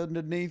 but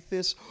underneath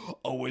this,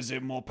 oh, is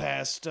it more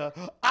pasta?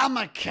 I'm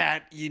a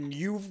cat, and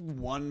you've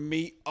won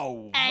me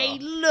over. Hey,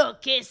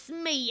 look, it's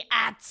me,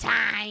 a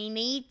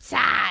tiny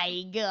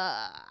tiger.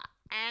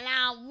 And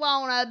I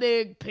want a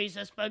big piece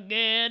of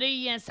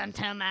spaghetti and some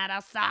tomato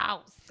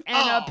sauce.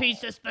 And a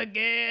piece of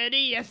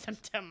spaghetti and some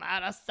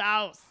tomato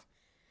sauce.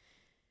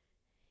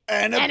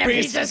 And a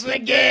piece of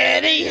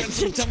spaghetti and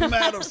some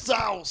tomato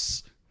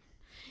sauce.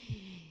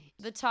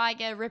 The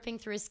tiger ripping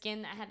through his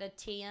skin that had a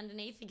T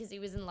underneath because he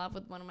was in love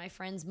with one of my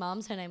friend's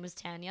mums. Her name was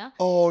Tanya.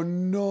 Oh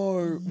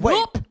no! Wait,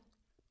 Whoop!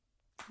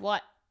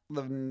 What?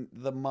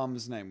 the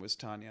mum's name was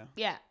Tanya.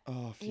 Yeah.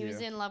 Oh, He was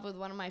phew. in love with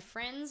one of my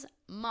friend's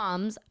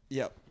mums.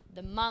 Yep.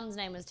 The mum's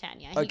name was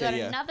Tanya. He Okay, got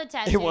yeah. another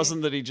tattoo. It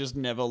wasn't that he just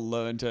never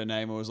learned her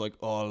name. It was like,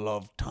 oh, I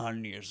love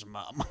Tanya's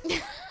mum.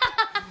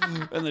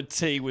 And the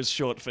T was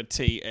short for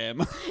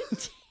TM.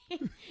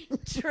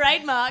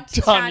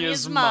 Trademarked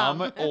Tanya's mum.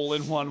 mum, all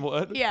in one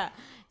word. Yeah.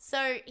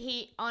 So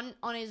he on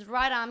his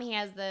right arm he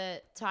has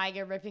the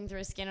tiger ripping through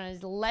his skin. On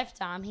his left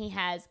arm he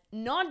has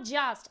not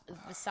just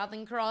the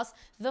Southern Cross,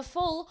 the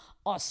full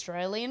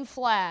Australian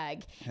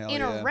flag Hell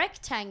in yeah. a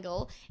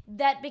rectangle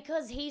that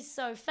because he's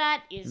so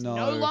fat is no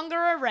No. longer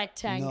a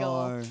rectangle.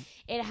 No.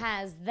 It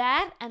has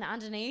that and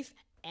underneath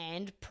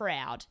and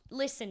proud.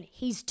 Listen,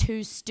 he's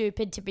too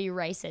stupid to be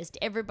racist.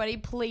 Everybody,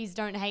 please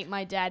don't hate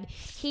my dad.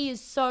 He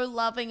is so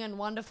loving and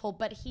wonderful,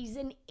 but he's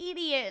an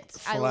idiot.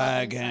 I love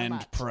Flag him so and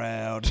much.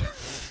 proud.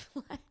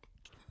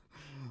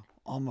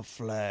 I'm a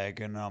flag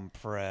and I'm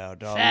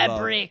proud.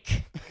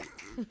 Fabric.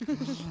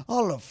 I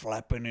love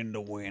flapping in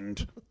the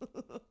wind.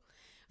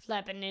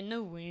 Flapping in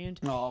the wind.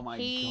 Oh my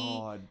He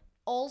god.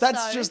 Also,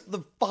 That's just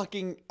the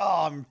fucking...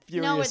 Oh, I'm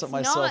furious at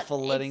myself for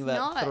letting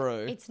that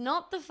through. It's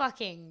not the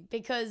fucking,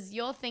 because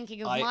you're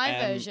thinking of my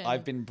version.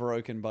 I've been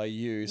broken by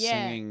you Yeah.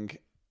 singing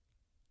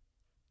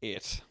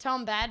it.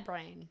 Tom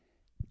Badbrain.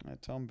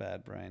 Tom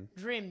Badbrain.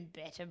 Grim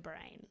Better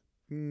Brain.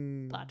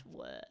 But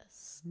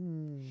worse.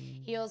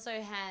 He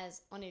also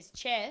has on his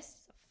chest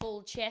a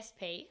full chest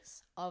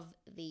piece of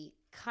the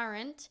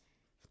current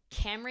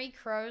Camry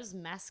Crows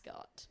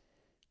mascot.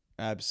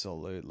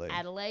 Absolutely.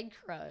 Adelaide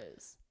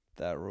Crows.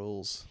 That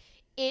rules.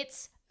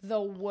 It's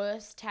the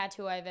worst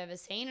tattoo I've ever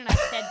seen, and I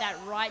said that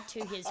right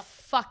to his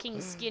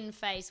fucking skin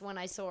face when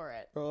I saw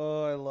it.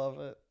 Oh, I love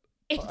it.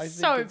 It's I think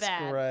so it's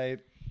bad. great.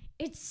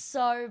 It's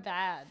so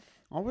bad.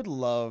 I would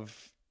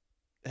love...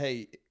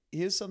 Hey,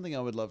 here's something I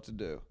would love to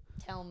do.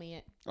 Tell me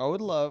it. I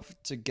would love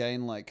to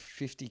gain like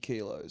 50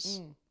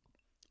 kilos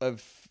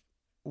of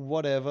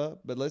whatever,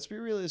 but let's be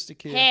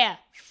realistic here. Hair.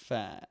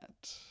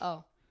 Fat.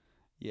 Oh.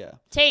 Yeah.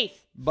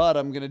 Teeth. But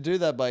I'm going to do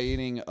that by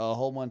eating a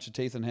whole bunch of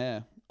teeth and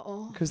hair.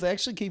 Oh. Because they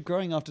actually keep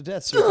growing after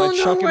death. So if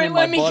I chuck them in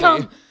my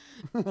body...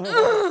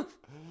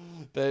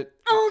 But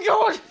Oh,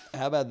 God.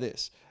 how about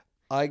this?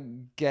 I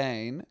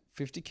gain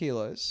 50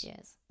 kilos.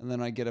 Yes. And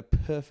then I get a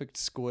perfect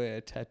square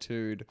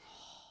tattooed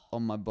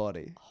on my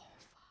body.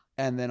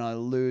 And then I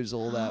lose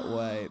all that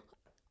weight.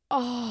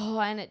 Oh,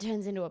 and it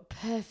turns into a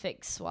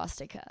perfect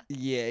swastika.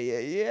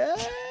 Yeah.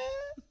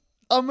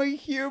 I'm a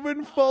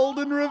human fold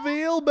and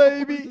reveal,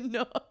 baby.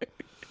 No.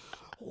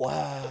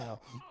 Wow.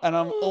 And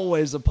I'm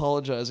always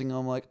apologizing.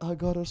 I'm like, I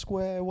got a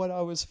square when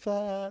I was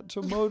fat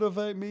to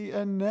motivate me.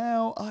 And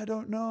now I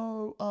don't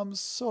know. I'm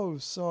so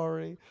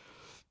sorry.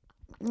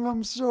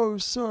 I'm so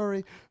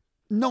sorry.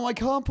 No, I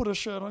can't put a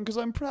shirt on because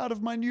I'm proud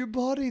of my new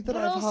body that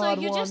But I've also, had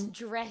you're one. just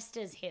dressed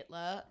as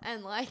Hitler,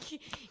 and like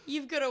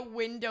you've got a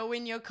window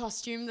in your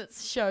costume that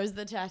shows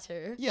the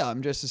tattoo. Yeah,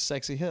 I'm just a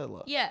sexy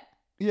Hitler. Yeah,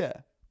 Yeah.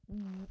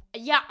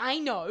 I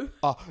know.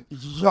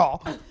 Yeah.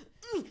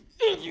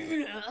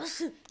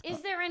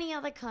 Is there any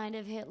other kind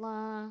of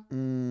Hitler?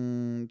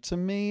 To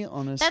me,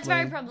 honestly. That's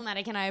very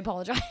problematic, and I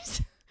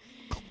apologize.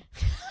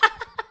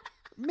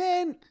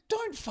 Man,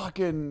 don't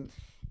fucking...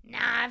 Nah,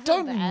 I feel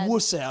Don't bad.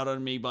 wuss out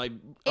on me by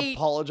Eat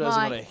apologizing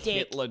my on a dick.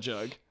 Hitler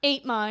joke.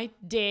 Eat my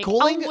dick.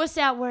 Calling- I'll wuss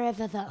out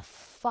wherever the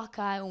fuck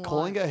I want.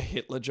 Calling a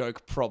Hitler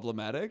joke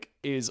problematic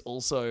is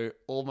also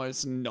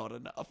almost not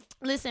enough.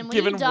 Listen, when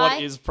Given you die,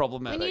 what is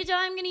problematic. when you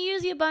die, I'm going to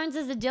use your bones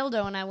as a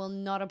dildo, and I will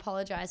not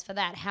apologize for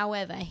that.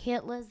 However,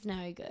 Hitler's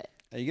no good.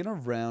 Are you going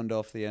to round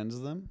off the ends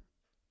of them?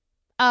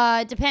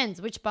 It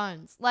depends which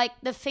bones. Like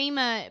the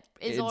femur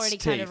is It's already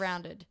kind of teeth.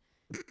 rounded.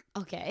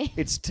 Okay.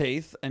 It's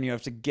teeth, and you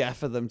have to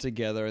gaffer them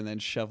together and then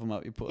shove them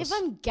up your puss. If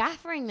I'm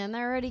gaffering them,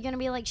 they're already going to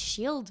be like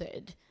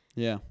shielded.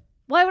 Yeah.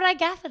 Why would I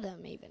gaffer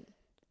them even?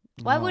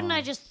 Why wouldn't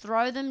I just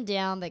throw them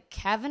down the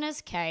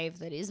cavernous cave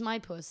that is my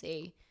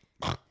pussy,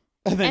 And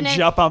then, And then-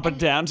 jump up and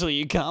down till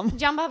you come.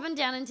 jump up and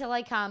down until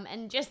I come,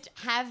 and just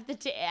have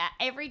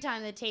every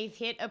time the teeth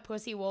hit a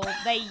pussy wall,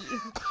 they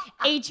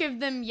each of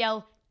them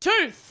yell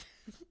tooth,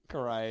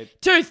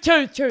 Great. tooth,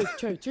 tooth, tooth,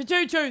 tooth, tooth,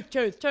 tooth, tooth,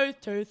 tooth,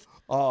 tooth, tooth.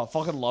 Oh, I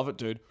fucking love it,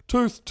 dude.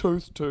 Tooth,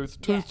 tooth,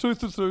 tooth, tooth, tooth,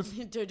 tooth, tooth.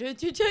 Toot, toot, toot,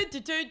 toot,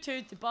 toot, toot,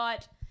 toot,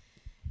 but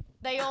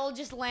they all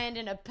just land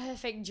in a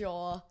perfect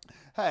jaw,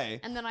 Hey,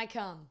 and then I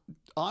come.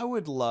 I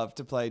would love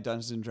to play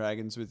Dungeons and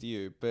Dragons with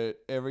you, but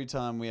every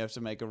time we have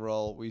to make a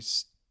roll, we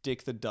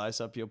stick the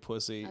dice up your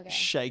pussy, Okay.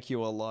 shake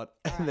you a lot,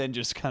 and then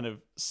just kind of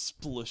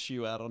splush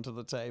you out onto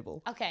the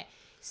table. Okay,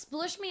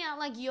 splush me out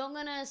like you're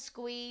gonna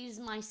squeeze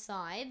my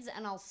sides,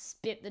 and I'll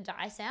spit the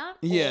dice out.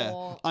 Yeah,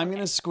 or- I'm okay.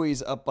 going to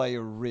squeeze up by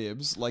your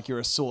ribs like you're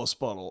a sauce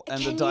bottle,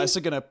 and the Can dice you-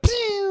 are going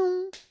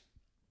to...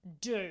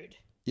 Dude,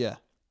 Yeah.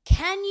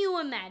 can you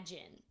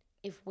imagine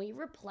if we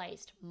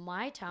replaced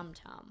my tum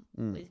tum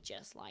Mm. with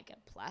just like a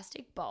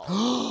plastic bowl,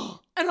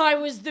 and I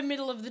was the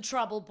middle of the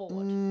trouble board,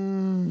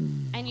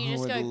 and you I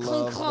just would go love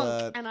clunk clunk,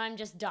 that. and I'm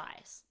just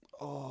dice.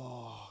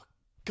 Oh,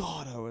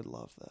 God, I would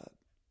love that.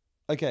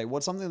 Okay,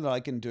 what's something that I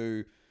can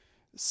do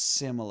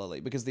similarly?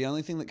 Because the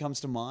only thing that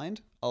comes to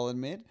mind, I'll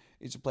admit,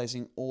 is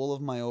replacing all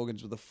of my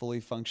organs with a fully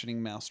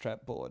functioning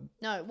mousetrap board.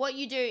 No, what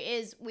you do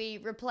is we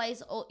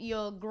replace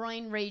your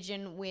groin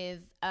region with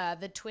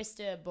the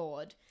twister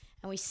board,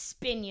 and we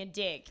spin your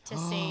dick to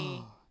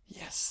see.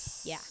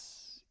 Yes. Yeah.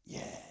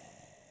 Yeah.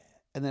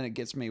 And then it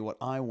gets me what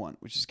I want,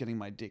 which is getting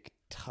my dick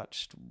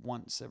touched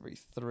once every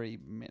 3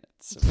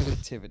 minutes of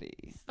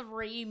activity.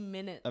 3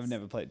 minutes. I've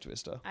never played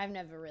Twister. I've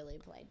never really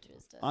played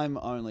Twister. I'm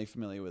only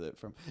familiar with it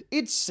from...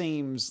 It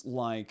seems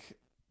like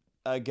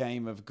a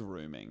game of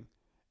grooming.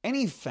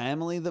 Any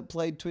family that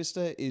played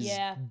Twister is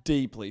Yeah.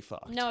 deeply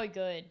fucked. No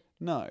good.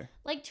 No.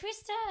 Like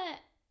Twister.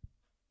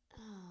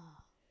 Oh.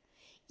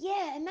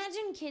 Yeah,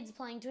 imagine kids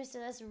playing Twister.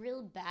 That's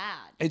real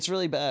bad. It's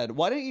really bad.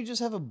 Why don't you just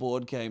have a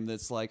board game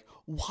that's like,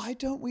 why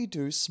don't we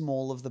do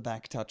small of the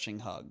back touching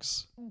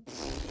hugs?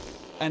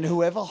 And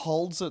whoever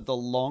holds it the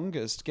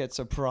longest gets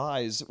a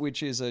prize,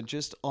 which is a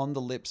just on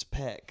the lips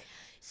peck.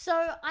 So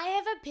I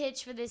have a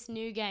pitch for this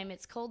new game.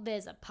 It's called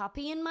There's a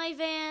Puppy in My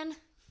Van.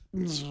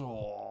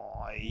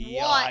 Oh,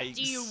 What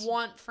do you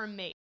want from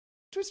me?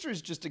 Twister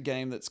is just a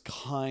game that's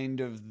kind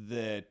of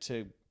there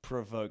to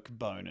provoke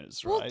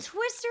boners, Well, right?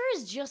 Twister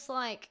is just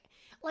like,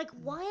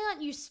 why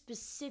aren't you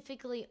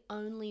specifically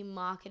only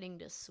marketing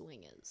to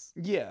swingers?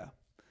 Yeah.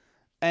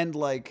 And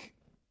like,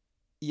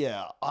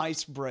 yeah,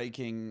 ice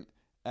breaking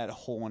at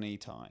horny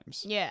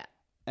times. Yeah.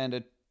 And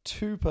a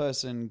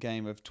 2-person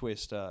game of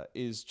Twister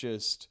is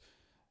just...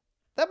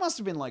 That must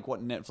have been like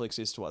what Netflix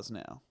is to us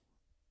now,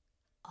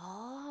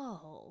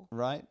 Oh.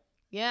 right?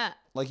 Yeah.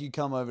 Like you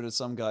come over to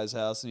some guy's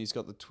house and he's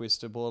got the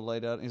Twister board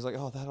laid out and he's like,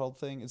 oh, that old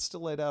thing, it's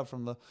still laid out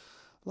from the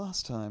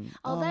last time.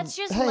 Oh, that's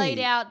just hey. laid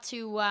out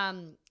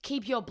to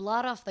keep your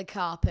blood off the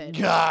carpet.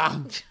 Gah.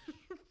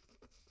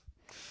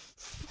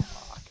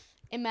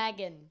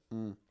 Imagine.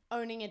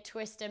 owning a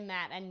twister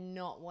mat and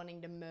not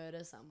wanting to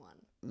murder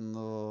someone.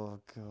 Oh,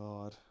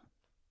 God.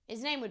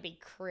 His name would be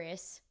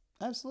Chris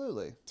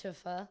Absolutely.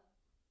 Tuffer.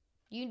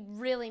 You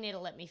really need to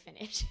let me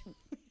finish.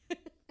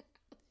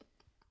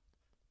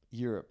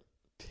 You're a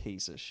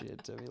piece of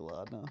shit, Debbie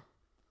Lardner.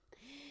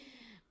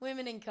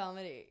 Women in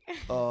comedy.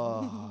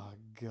 Oh,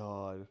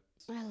 God.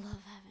 I love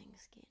having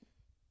skin.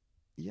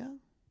 Yeah?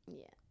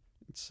 Yeah.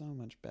 It's so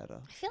much better.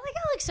 I feel like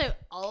I look so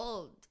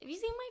old. Have you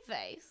seen my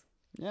face?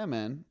 Yeah,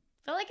 man.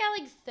 I feel like I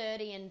look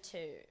 30 and 2.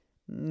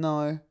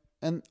 No.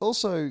 And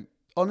also,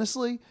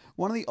 honestly,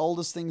 one of the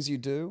oldest things you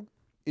do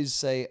is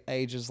say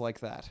ages like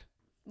that.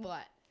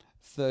 What?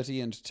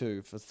 30 and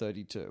 2 for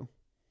 32.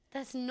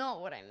 That's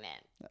not what I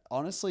meant.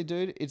 Honestly,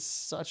 dude, it's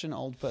such an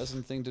old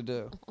person thing to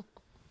do.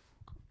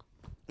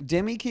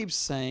 Demi keeps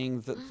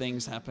saying that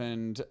things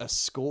happened a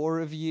score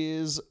of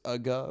years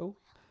ago.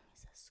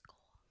 Is a score?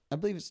 I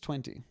believe it's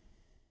 20.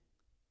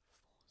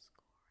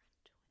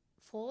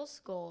 4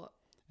 score.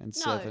 And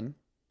No. 7.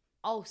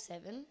 Oh,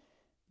 7?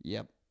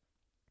 Yep.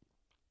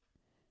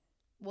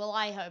 Well,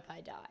 I hope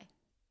I die.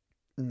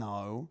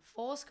 No.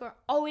 4 score.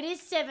 Oh, it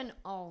is 7.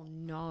 Oh,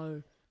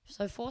 no.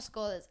 So 4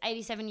 score, that's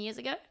 87 years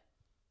ago?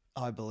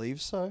 I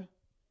believe so.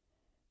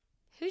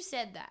 Who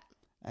said that?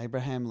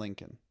 Abraham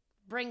Lincoln.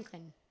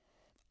 Brinklin.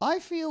 I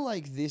feel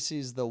like this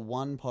is the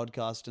one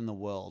podcast in the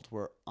world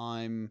where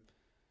I'm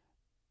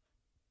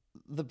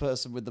the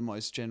person with the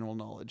most general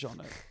knowledge on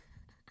it.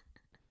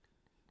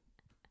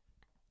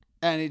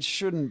 And it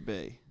shouldn't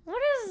be.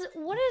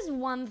 What is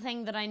one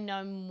thing that I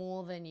know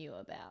more than you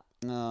about?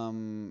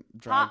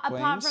 Drag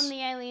queens. Apart from the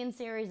Alien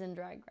series and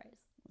Drag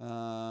Race.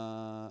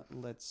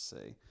 Let's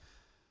see.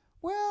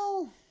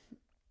 Well,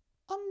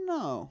 I don't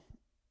know.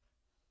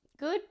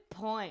 Good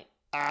point.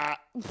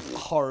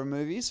 Horror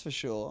movies for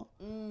sure.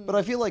 But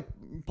I feel like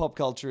pop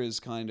culture is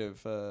kind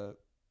of a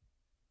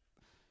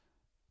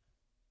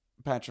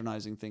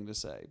patronizing thing to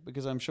say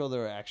because I'm sure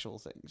there are actual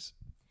things.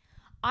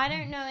 I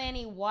don't know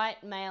any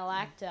white male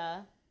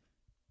actor.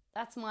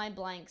 That's my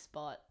blank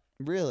spot.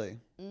 Really?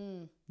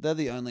 They're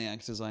the only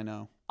actors I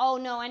know. Oh,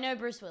 no, I know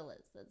Bruce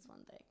Willis. That's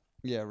one thing.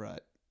 Yeah,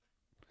 right.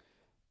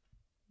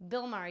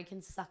 Bill Murray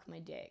can suck my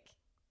dick.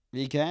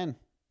 He can.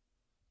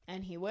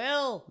 And he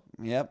will.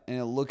 Yep. And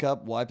he'll look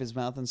up, wipe his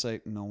mouth and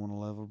say, no one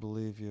will ever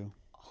believe you.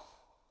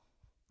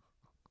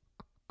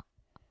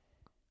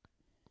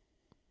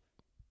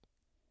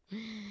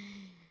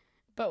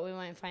 But we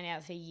won't find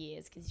out for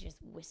years because he just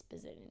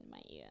whispers it into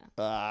my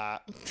ear.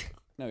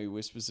 No, he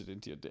whispers it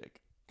into your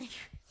dick.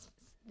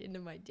 Into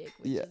my dick,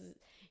 which Yeah. is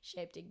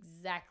shaped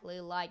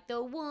exactly like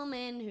the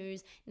woman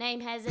whose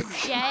name has a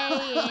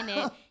J in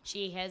it.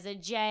 She has a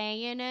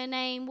J in her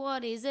name.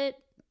 What is it?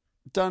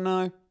 Don't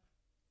know.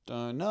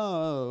 Don't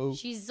know.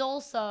 She's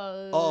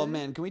also... Oh,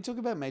 man. Can we talk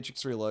about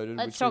Matrix Reloaded?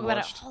 Let's which talk we about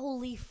it. watched?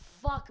 Holy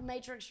fuck,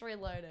 Matrix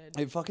Reloaded.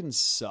 It fucking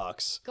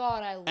sucks.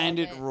 God, I love And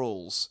it. it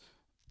rules.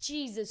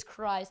 Jesus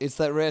Christ. It's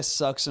that rare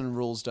sucks and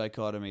rules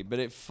dichotomy, but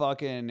it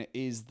fucking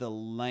is the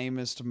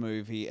lamest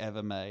movie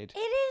ever made. It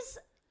is...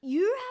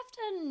 You have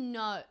to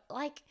know...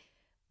 Like,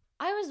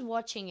 I was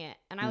watching it,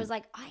 and I was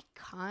like, I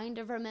kind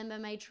of remember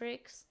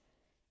Matrix,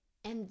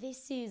 and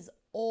this is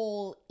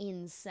all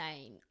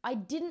insane. I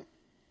didn't...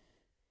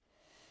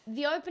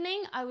 The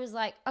opening, I was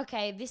like,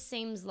 okay, this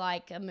seems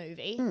like a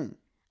movie. And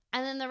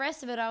then the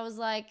rest of it, I was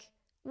like,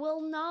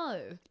 well,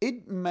 no.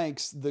 It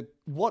makes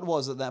what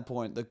was at that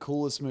point the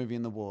coolest movie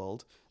in the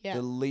world, Yeah.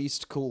 the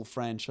least cool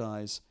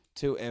franchise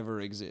to ever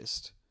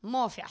exist.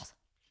 Morpheus.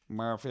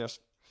 Morpheus.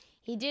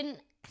 He didn't...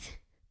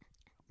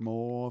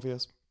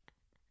 Morpheus.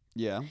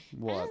 Yeah,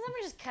 what? I remember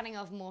just cutting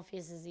off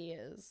Morpheus's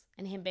ears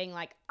and him being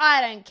like, I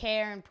don't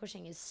care, and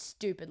pushing his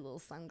stupid little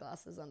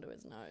sunglasses onto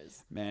his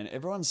nose. Man,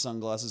 everyone's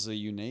sunglasses are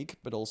unique,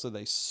 but also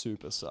they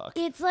super suck.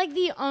 It's like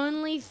the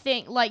only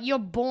thing, like you're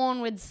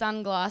born with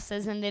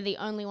sunglasses and they're the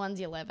only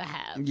ones you'll ever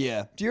have.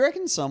 Yeah. Do you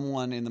reckon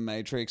someone in the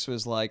Matrix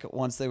was like,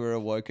 once they were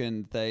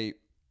awoken, they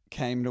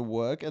came to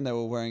work and they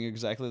were wearing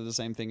exactly the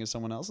same thing as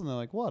someone else? And they're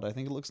like, what? I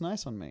think it looks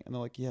nice on me. And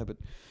they're like, yeah, but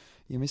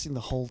you're missing the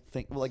whole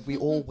thing. Like, we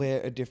all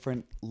wear a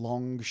different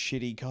long,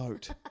 shitty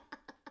coat.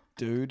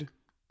 Dude.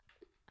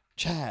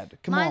 Chad,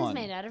 come on. Mine's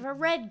made out of a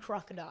red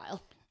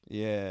crocodile.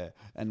 Yeah.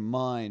 And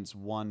mine's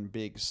one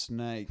big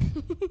snake.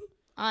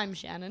 I'm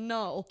Shannon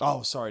Knoll.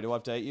 Oh, sorry, to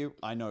update you,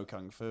 I know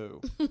Kung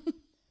Fu.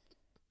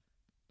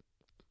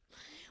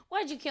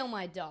 Why'd you kill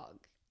my dog?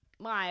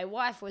 My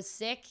wife was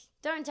sick.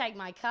 Don't take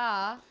my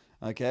car.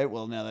 Okay,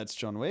 well, now that's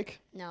John Wick.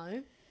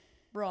 No.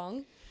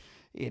 Wrong.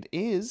 It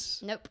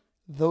is. Nope.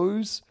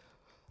 Those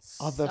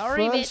are the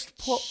Sorry, first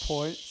bitch. plot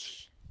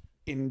points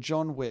in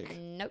John Wick.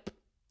 Nope.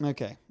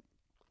 Okay.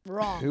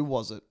 Wrong. Who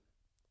was it?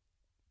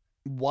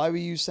 Why were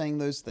you saying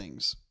those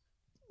things?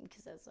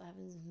 Because that's what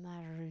happens in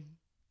mattering.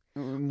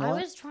 What? I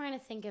was trying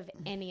to think of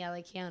any other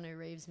Keanu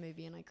Reeves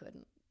movie and I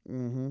couldn't.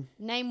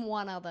 Name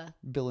one other.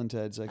 Bill and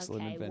Ted's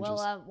Excellent Okay, Adventures.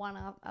 well, one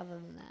other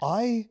than that.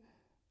 I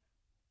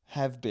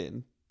have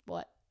been,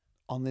 What?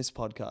 on this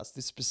podcast,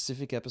 this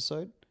specific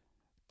episode,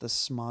 the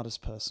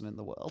smartest person in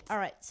the world. All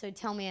right, so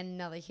tell me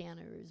another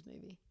Keanu Reeves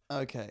movie.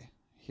 Okay,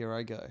 here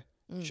I go.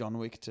 John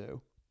Wick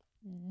 2.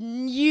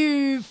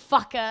 You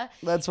fucker.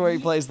 That's where he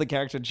plays the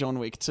character John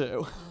Wick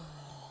 2.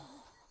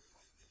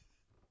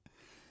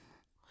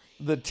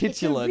 The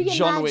titular it's a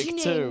John Wick 2.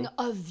 reimagining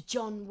of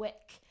John Wick.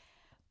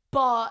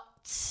 But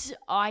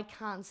I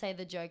can't say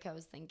the joke I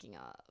was thinking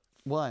of.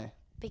 Why?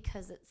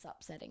 Because it's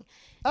upsetting.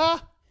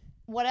 Ah!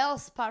 What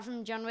else apart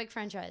from John Wick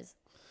franchise?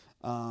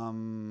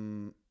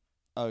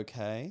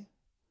 Okay.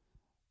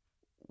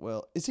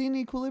 Well, is he in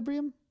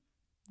Equilibrium?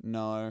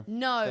 No.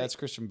 No. That's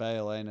Christian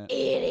Bale, ain't it?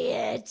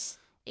 Idiot.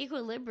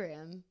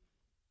 Equilibrium.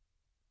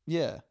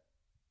 Yeah.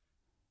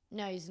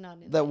 No, he's not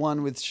in That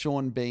one with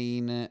Sean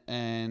Bean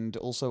and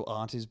also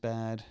Art is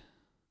Bad.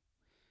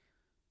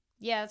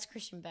 Yeah, that's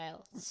Christian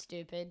Bale.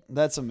 Stupid.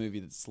 That's a movie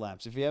that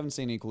slaps. If you haven't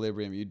seen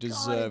Equilibrium, you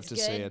deserve to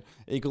see it.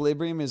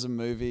 Equilibrium is a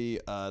movie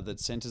that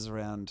centers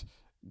around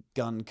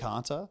gun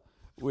kata,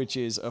 which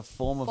is a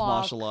form of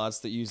martial arts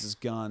that uses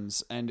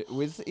guns. And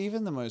with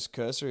even the most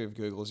cursory of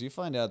Googles, you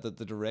find out that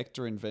the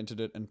director invented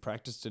it and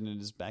practiced it in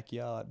his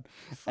backyard.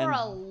 For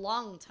a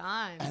long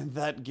time. And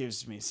that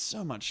gives me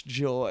so much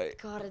joy.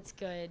 God, it's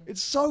good.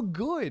 It's so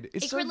good.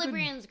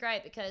 Equilibrium's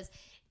great because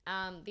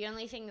the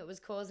only thing that was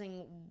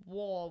causing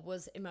war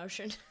was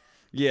emotion.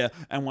 Yeah,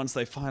 and once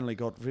they finally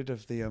got rid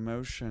of the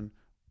emotion,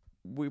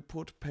 we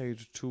put paid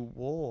to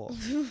war.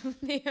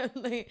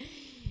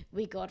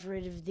 We got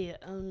rid of the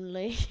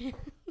only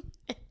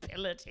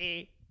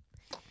ability.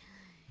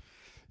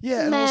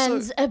 Yeah, and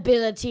Man's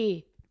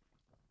ability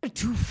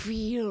to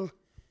feel.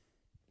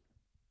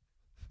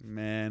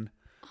 Man,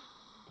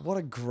 what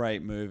a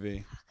great movie.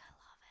 Fuck, I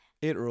love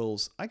it. It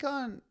rules.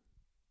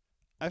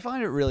 I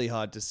find it really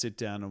hard to sit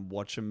down and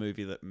watch a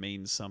movie that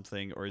means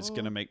something or is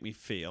going to make me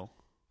feel.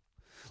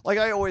 Like,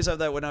 I always have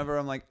that whenever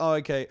I'm like, oh,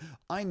 okay,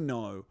 I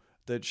know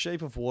that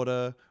Shape of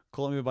Water,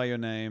 Call Me By Your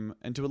Name,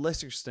 and to a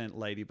lesser extent,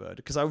 Lady Bird,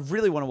 because I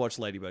really want to watch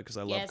Lady Bird because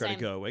I love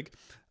Greta Gerwig.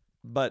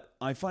 But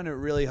I find it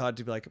really hard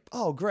to be like,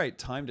 oh, great,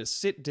 time to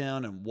sit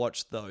down and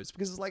watch those.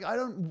 Because it's like, I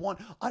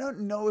don't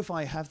know if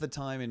I have the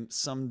time in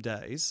some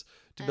days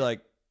to be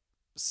like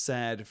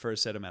sad for a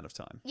set amount of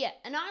time. Yeah,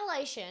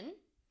 Annihilation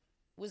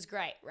was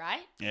great,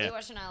 right? Yeah. We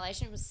watched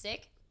Annihilation, it was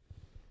sick.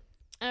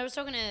 And I was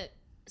talking to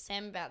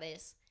Sam about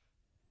this.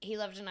 He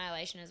loved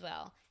Annihilation as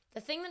well.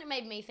 The thing that it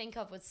made me think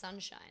of was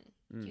Sunshine.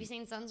 Have you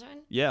seen Sunshine?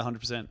 Yeah,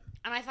 100%. And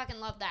I fucking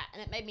love that.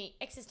 And it made me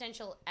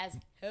existential as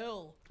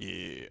hell.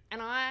 Yeah.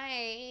 And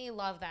I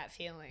love that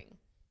feeling.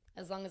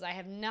 As long as I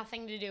have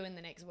nothing to do in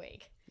the next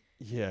week.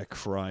 Yeah,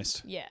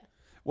 Christ. Yeah.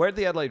 We're at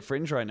the Adelaide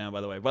Fringe right now,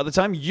 by the way. By the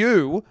time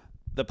you,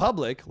 the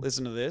public,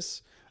 listen to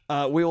this,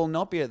 we will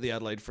not be at the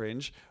Adelaide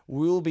Fringe.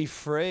 We will be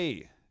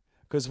free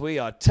because we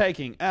are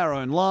taking our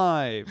own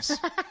lives.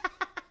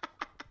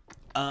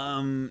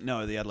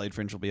 No, the Adelaide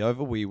Fringe will be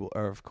over. We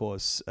are, of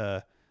course,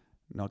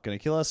 not going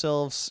to kill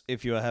ourselves.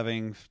 If you are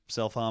having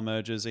self-harm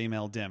urges,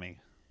 email Demi.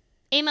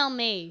 Email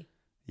me.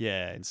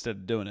 Yeah, instead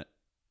of doing it.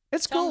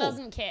 It's Tom cool.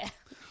 doesn't care.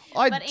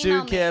 I But do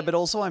email care, me. but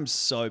also I'm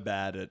so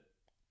bad at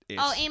it.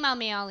 Oh, email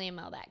me. I'll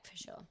email back for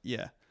sure.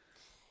 Yeah.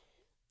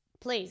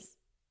 Please.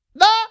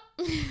 No!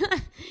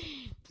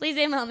 Please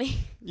email me.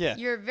 Yeah.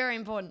 You're very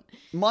important.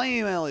 My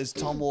email is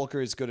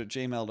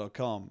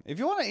tomwalkerisgood@gmail.com. If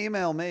you want to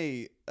email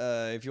me,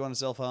 if you want to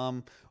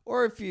self-harm,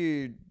 or if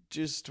you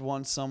just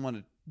want someone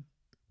to...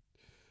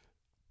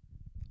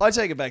 I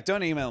take it back.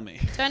 Don't email me.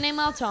 Don't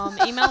email Tom.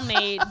 Email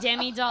me,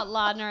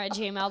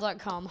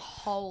 demi.lardner@gmail.com.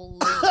 Holy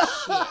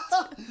shit.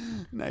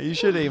 No, you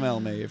should email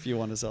me if you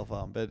want to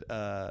self-harm, but...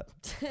 I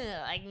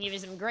can give you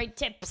some great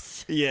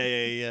tips.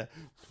 Yeah.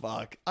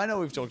 Fuck. I know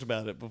we've talked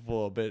about it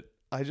before, but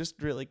I just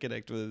really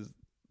connect with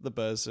the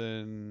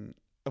person...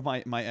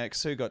 My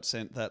ex who got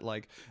sent that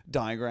like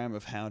diagram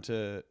of how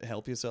to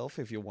help yourself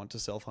if you want to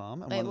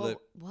self-harm. And Wait,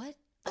 what?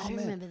 I don't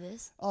remember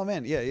this. Oh,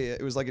 man. Yeah.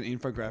 It was like an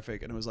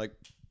infographic, and it was like,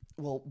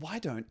 well, why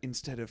don't,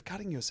 instead of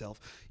cutting yourself,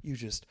 you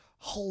just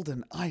hold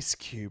an ice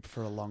cube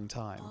for a long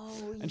time?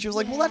 Oh, and she was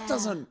like, well,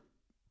 that's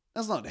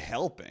not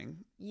helping.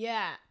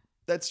 Yeah.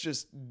 That's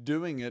just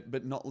doing it,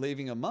 but not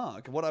leaving a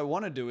mark. What I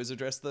want to do is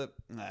address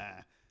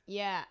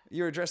Yeah.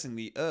 you're addressing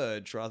the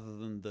urge rather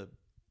than the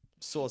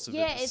source of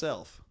it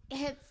itself.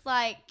 It's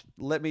like...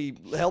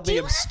 Help me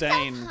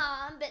abstain.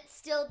 self-harm but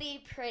still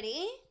be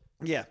pretty?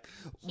 Yeah.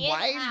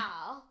 Here's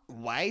how.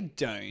 Why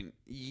don't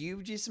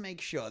you just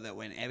make sure that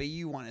whenever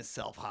you want to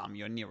self-harm,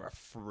 you're near a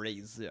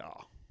freezer?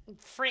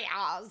 Freezer.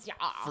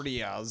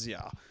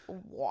 Freezer.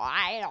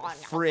 Why don't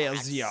you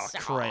Freezer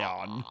like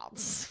crayon.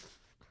 salt?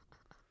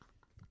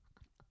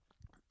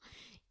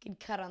 Could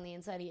cut on the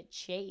inside of your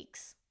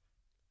cheeks.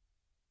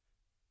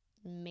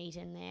 Meat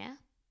in there.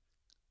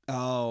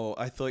 Oh,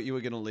 I thought you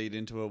were going to lead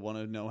into want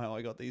to know how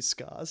I got these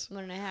scars.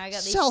 Want to know how I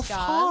got these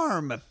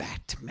Self-harm,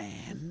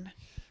 Batman.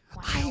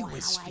 scars? I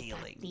was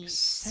feeling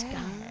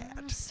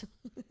sad. Scars?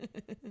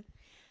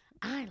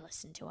 I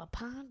listened to a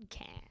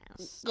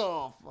podcast.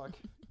 Oh, fuck.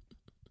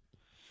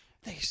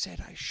 They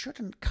said I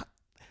shouldn't cut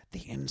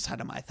the inside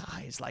of my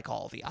thighs like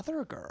all the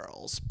other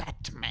girls,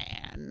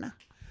 Batman.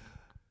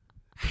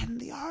 And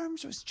the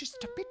arms was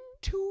just a bit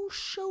too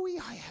showy.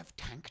 I have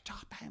tank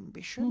top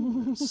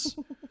ambitions.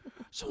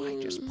 So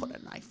I just put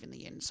a knife in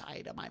the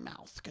inside of my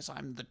mouth because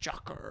I'm the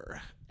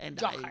joker. And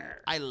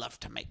Joker. I love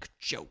to make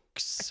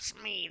jokes. It's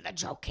me, the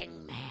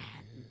joking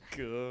man.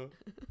 Good.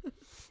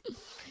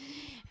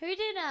 Who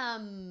did,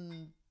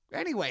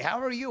 Anyway, how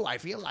are you? I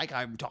feel like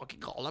I'm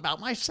talking all about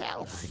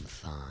myself. I'm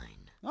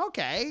fine.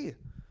 Okay.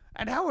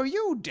 And how are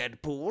you,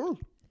 Deadpool?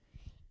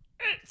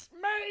 It's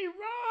me,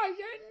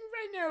 Ryan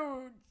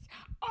Reynolds.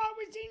 I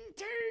was in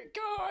Two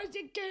Guys,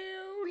 a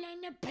Girl,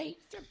 and a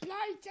Pizza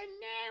Place, and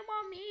now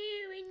I'm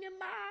here in the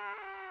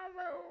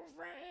Marvel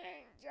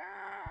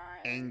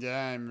franchise. And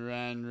I'm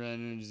Ryan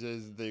Reynolds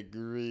as the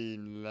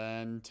Green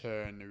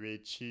Lantern,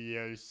 which he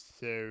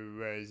also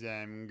was.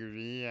 I'm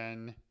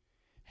green.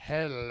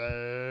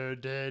 Hello,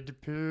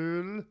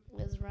 Deadpool.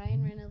 Was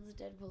Ryan Reynolds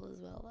Deadpool as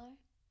well, though?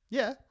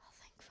 Yeah. Oh,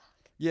 thank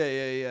fuck.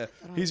 Yeah.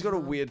 He's got a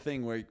weird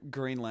thing where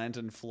Green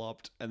Lantern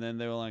flopped, and then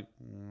they were like,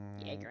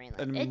 Yeah, Green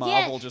and Lantern.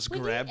 Marvel just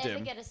grabbed We didn't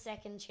him. ever get a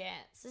second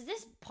chance. Is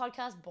this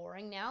podcast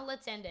boring now?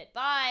 Let's end it.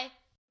 Bye.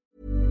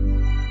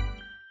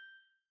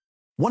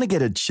 Want to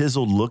get a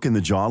chiseled look in the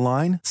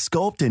jawline?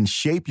 Sculpt and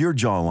shape your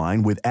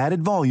jawline with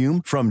added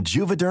volume from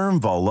Juvederm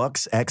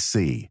Volux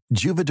XC.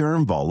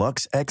 Juvederm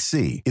Volux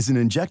XC is an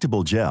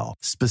injectable gel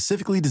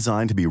specifically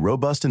designed to be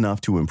robust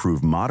enough to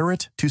improve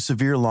moderate to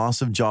severe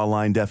loss of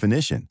jawline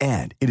definition.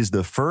 And it is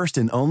the first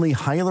and only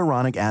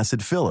hyaluronic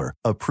acid filler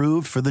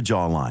approved for the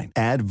jawline.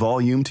 Add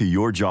volume to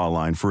your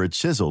jawline for a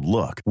chiseled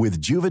look with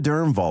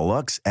Juvederm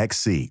Volux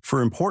XC.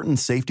 For important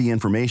safety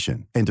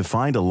information and to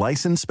find a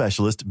licensed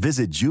specialist,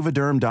 visit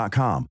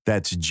juvederm.com.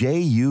 That's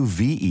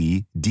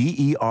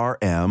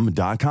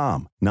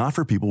JUVEDERM.com. Not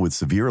for people with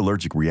severe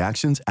allergic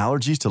reactions,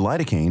 allergies to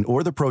lidocaine,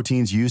 or the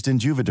proteins used in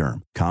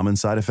Juvederm. Common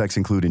side effects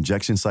include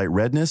injection site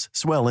redness,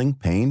 swelling,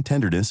 pain,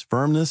 tenderness,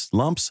 firmness,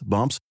 lumps,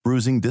 bumps,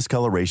 bruising,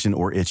 discoloration,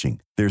 or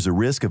itching. There's a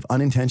risk of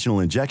unintentional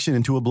injection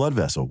into a blood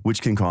vessel,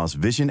 which can cause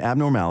vision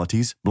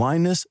abnormalities,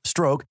 blindness,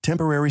 stroke,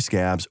 temporary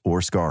scabs,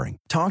 or scarring.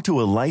 Talk to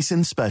a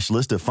licensed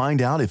specialist to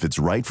find out if it's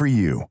right for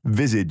you.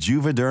 Visit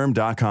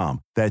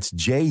Juvederm.com. That's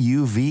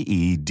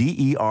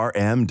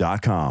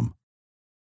JUVEDERM.com.